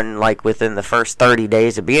about one, like, within the first 30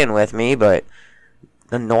 days of being with me, but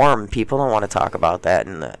the norm, people don't want to talk about that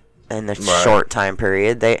in the right. Short time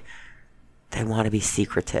period. They want to be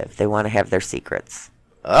secretive. They want to have their secrets.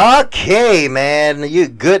 Okay, man. You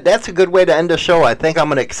good. That's a good way to end the show. I think I'm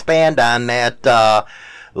going to expand on that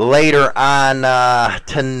later on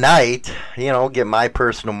tonight. You know, get my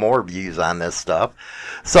personal more views on this stuff.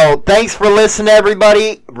 So thanks for listening,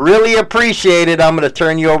 everybody. Really appreciate it. I'm going to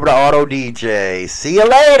turn you over to Auto DJ. See you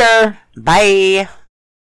later. Bye.